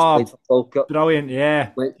Vegas. James played for Falkirk. Brilliant,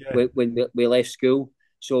 yeah. When we left school.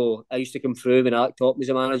 So I used to come through when Alec Topham was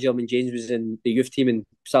a manager, when James was in the youth team and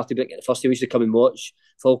started to get the first team. I used to come and watch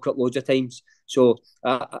Falkirk loads of times. So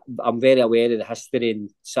I'm very aware of the history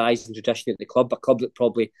and size and tradition of the club, a club that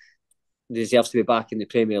probably deserves to be back in the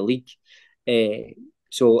Premier League.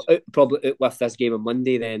 So probably out with this game on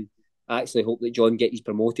Monday, then I actually hope that John gets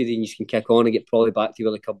promoted and you can kick on and get probably back to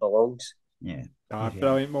where the club belongs. Yeah.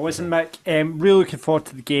 Brilliant. Well, listen, Mick, really looking forward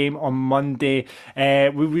to the game on Monday.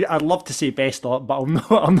 I'd love to say best of luck, but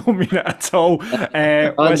I'll not mean it at all.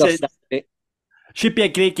 Should be a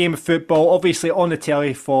great game of football, obviously on the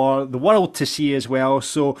telly for the world to see as well.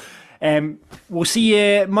 So we'll see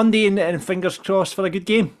you Monday and fingers crossed for a good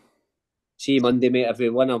game. See you Monday, mate. If we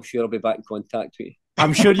win, I'm sure I'll be back in contact with you.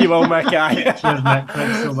 I'm sure you will, Mick. Cheers, Mick.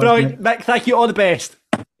 Thanks so much, brilliant, Mick. Thank you. All the best.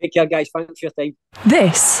 Take care, guys. Thanks for your time.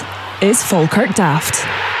 This is Falkirk Daft.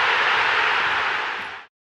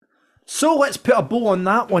 So let's put a bow on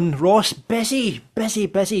that one, Ross. Busy.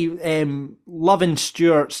 Loving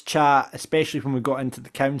Stuart's chat, especially when we got into the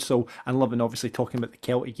council, and loving obviously talking about the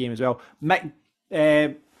Celtic game as well. Mick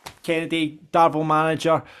Kennedy, Darvel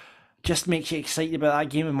manager, just makes you excited about that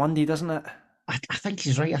game on Monday, doesn't it? I think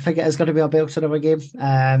he's right. I think it is going to be a belter of a game.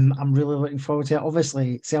 I'm really looking forward to it.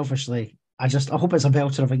 Obviously, selfishly, I hope it's a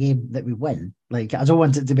belter of a game that we win. Like, I don't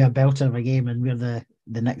want it to be a belter of a game and we're the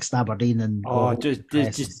next Aberdeen and just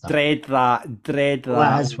dread that. Well,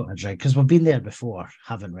 that is what I dread, because we've been there before,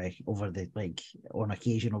 haven't we? On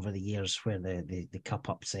occasion over the years where the cup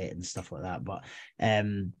upset and stuff like that. But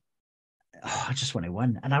I just want to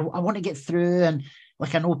win, and I want to get through. And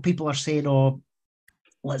like, I know people are saying, "Oh,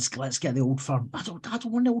 let's get the Old Firm." I don't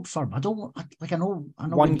want the Old Firm. I know.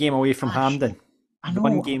 One game away from Hampden. I know.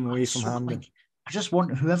 1 game away from Hampden. Like, I just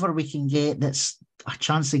want whoever we can get that's a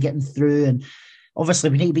chance of getting through. And obviously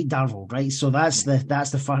we need to beat Darvel, right? So that's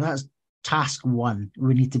task one.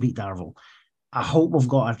 We need to beat Darvel. I hope we've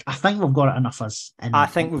got it. I think we've got it enough us. I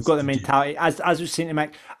think we've got the mentality. As I was saying to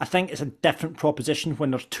Mick, I think it's a different proposition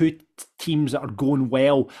when there's two teams that are going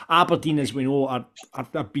well. Aberdeen, as we know, are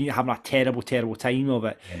been having a terrible time of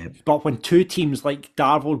it. Yeah. But when two teams like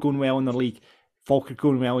Darvel are going well in the league, Falkirk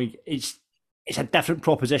going well, it's a different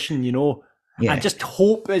proposition, you know. Yeah. I just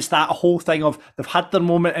hope it's that whole thing of they've had their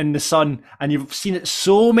moment in the sun, and you've seen it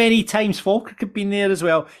so many times. Falkirk have been there as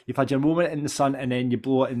well. You've had your moment in the sun, and then you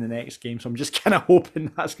blow it in the next game. So I'm just kind of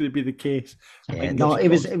hoping that's going to be the case. Yeah, no, it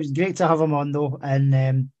was great to have him on though,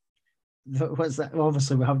 and what's that?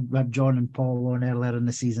 Obviously, we had John and Paul on earlier in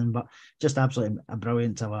the season, but just absolutely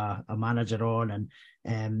brilliant to have a manager on.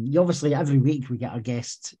 And obviously, every week we get a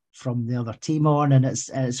guest from the other team on, and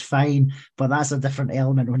it's fine. But that's a different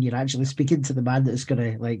element when you're actually speaking to the man that's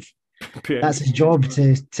going to that's his job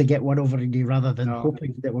to get one over on you, rather than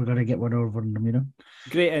hoping that we're going to get one over on them, you know.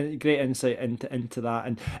 Great insight into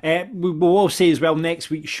that. And we will all say as well, next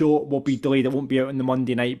week's show will be delayed. It won't be out on the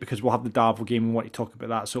Monday night because we'll have the Darvel game and want to talk about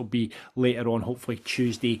that. So it'll be later on, hopefully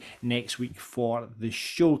Tuesday next week for the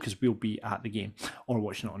show, because we'll be at the game or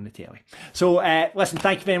watching it on the telly. So listen,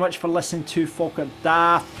 thank you very much for listening to Falkirk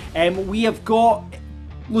Daft. We have got,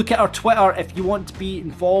 look at our Twitter if you want to be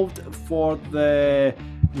involved for the...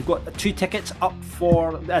 We've got 2 tickets up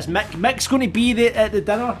for, as Mick's going to be at the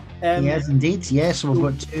dinner. Yes, indeed. Yes, we've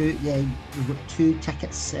got 2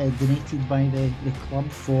 tickets donated by the club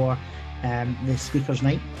for the speakers'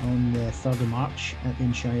 night on the 3rd of March at the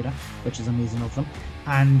Inshira, which is amazing of them.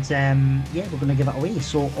 And we're going to give it away.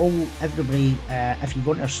 So everybody, if you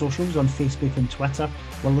go on our socials on Facebook and Twitter,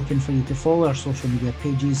 we're looking for you to follow our social media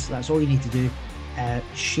pages. That's all you need to do.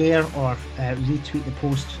 Share or retweet the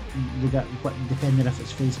post, depending if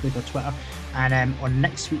it's Facebook or Twitter. And on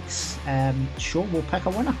next week's show, we'll pick a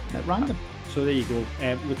winner at random. So there you go.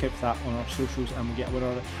 Look out for that on our socials and we'll get a winner.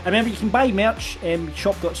 And remember, you can buy merch,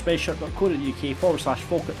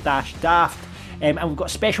 shop.spreadshirt.co.uk/Falkirk-daft. And we've got a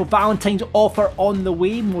special Valentine's offer on the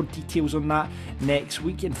way. More details on that next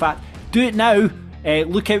week. In fact, do it now.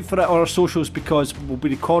 Look out for it on our socials, because we'll be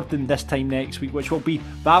recording this time next week, which will be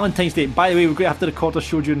Valentine's Day. And by the way, we're going to have to record a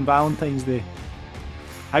show during Valentine's Day.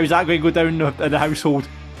 How's that going to go down in the household?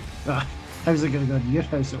 How's it going to go in your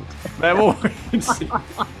household? We'll see.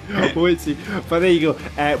 We'll see. But there you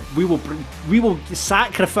go. We will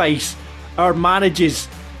sacrifice our marriages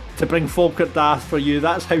to bring Falkirk Daft for you.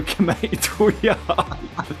 That's how committed we are.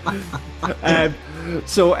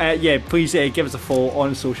 So please give us a follow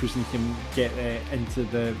on socials and you can get into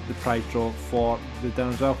the prize draw for the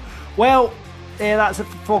dinner as well. Well, that's it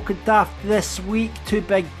for Falkirk Daft this week. 2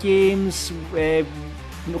 big games.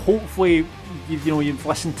 Hopefully you've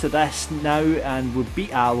listened to this now and we'll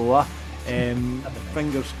beat Alloa.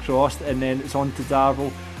 Fingers crossed, and then it's on to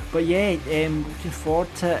Darvel. But yeah, looking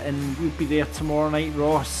forward to it, and we'll be there tomorrow night,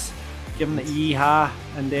 Ross, giving it yeehaw,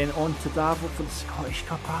 and then on to Darvel for the Scottish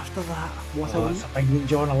Cup after that. What a week! It's a big week,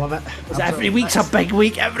 John. I love it. Every week's a big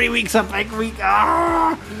week. Every week's a big week.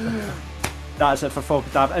 That's it for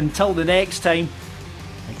Falkirk Daft. Until the next time,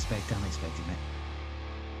 expect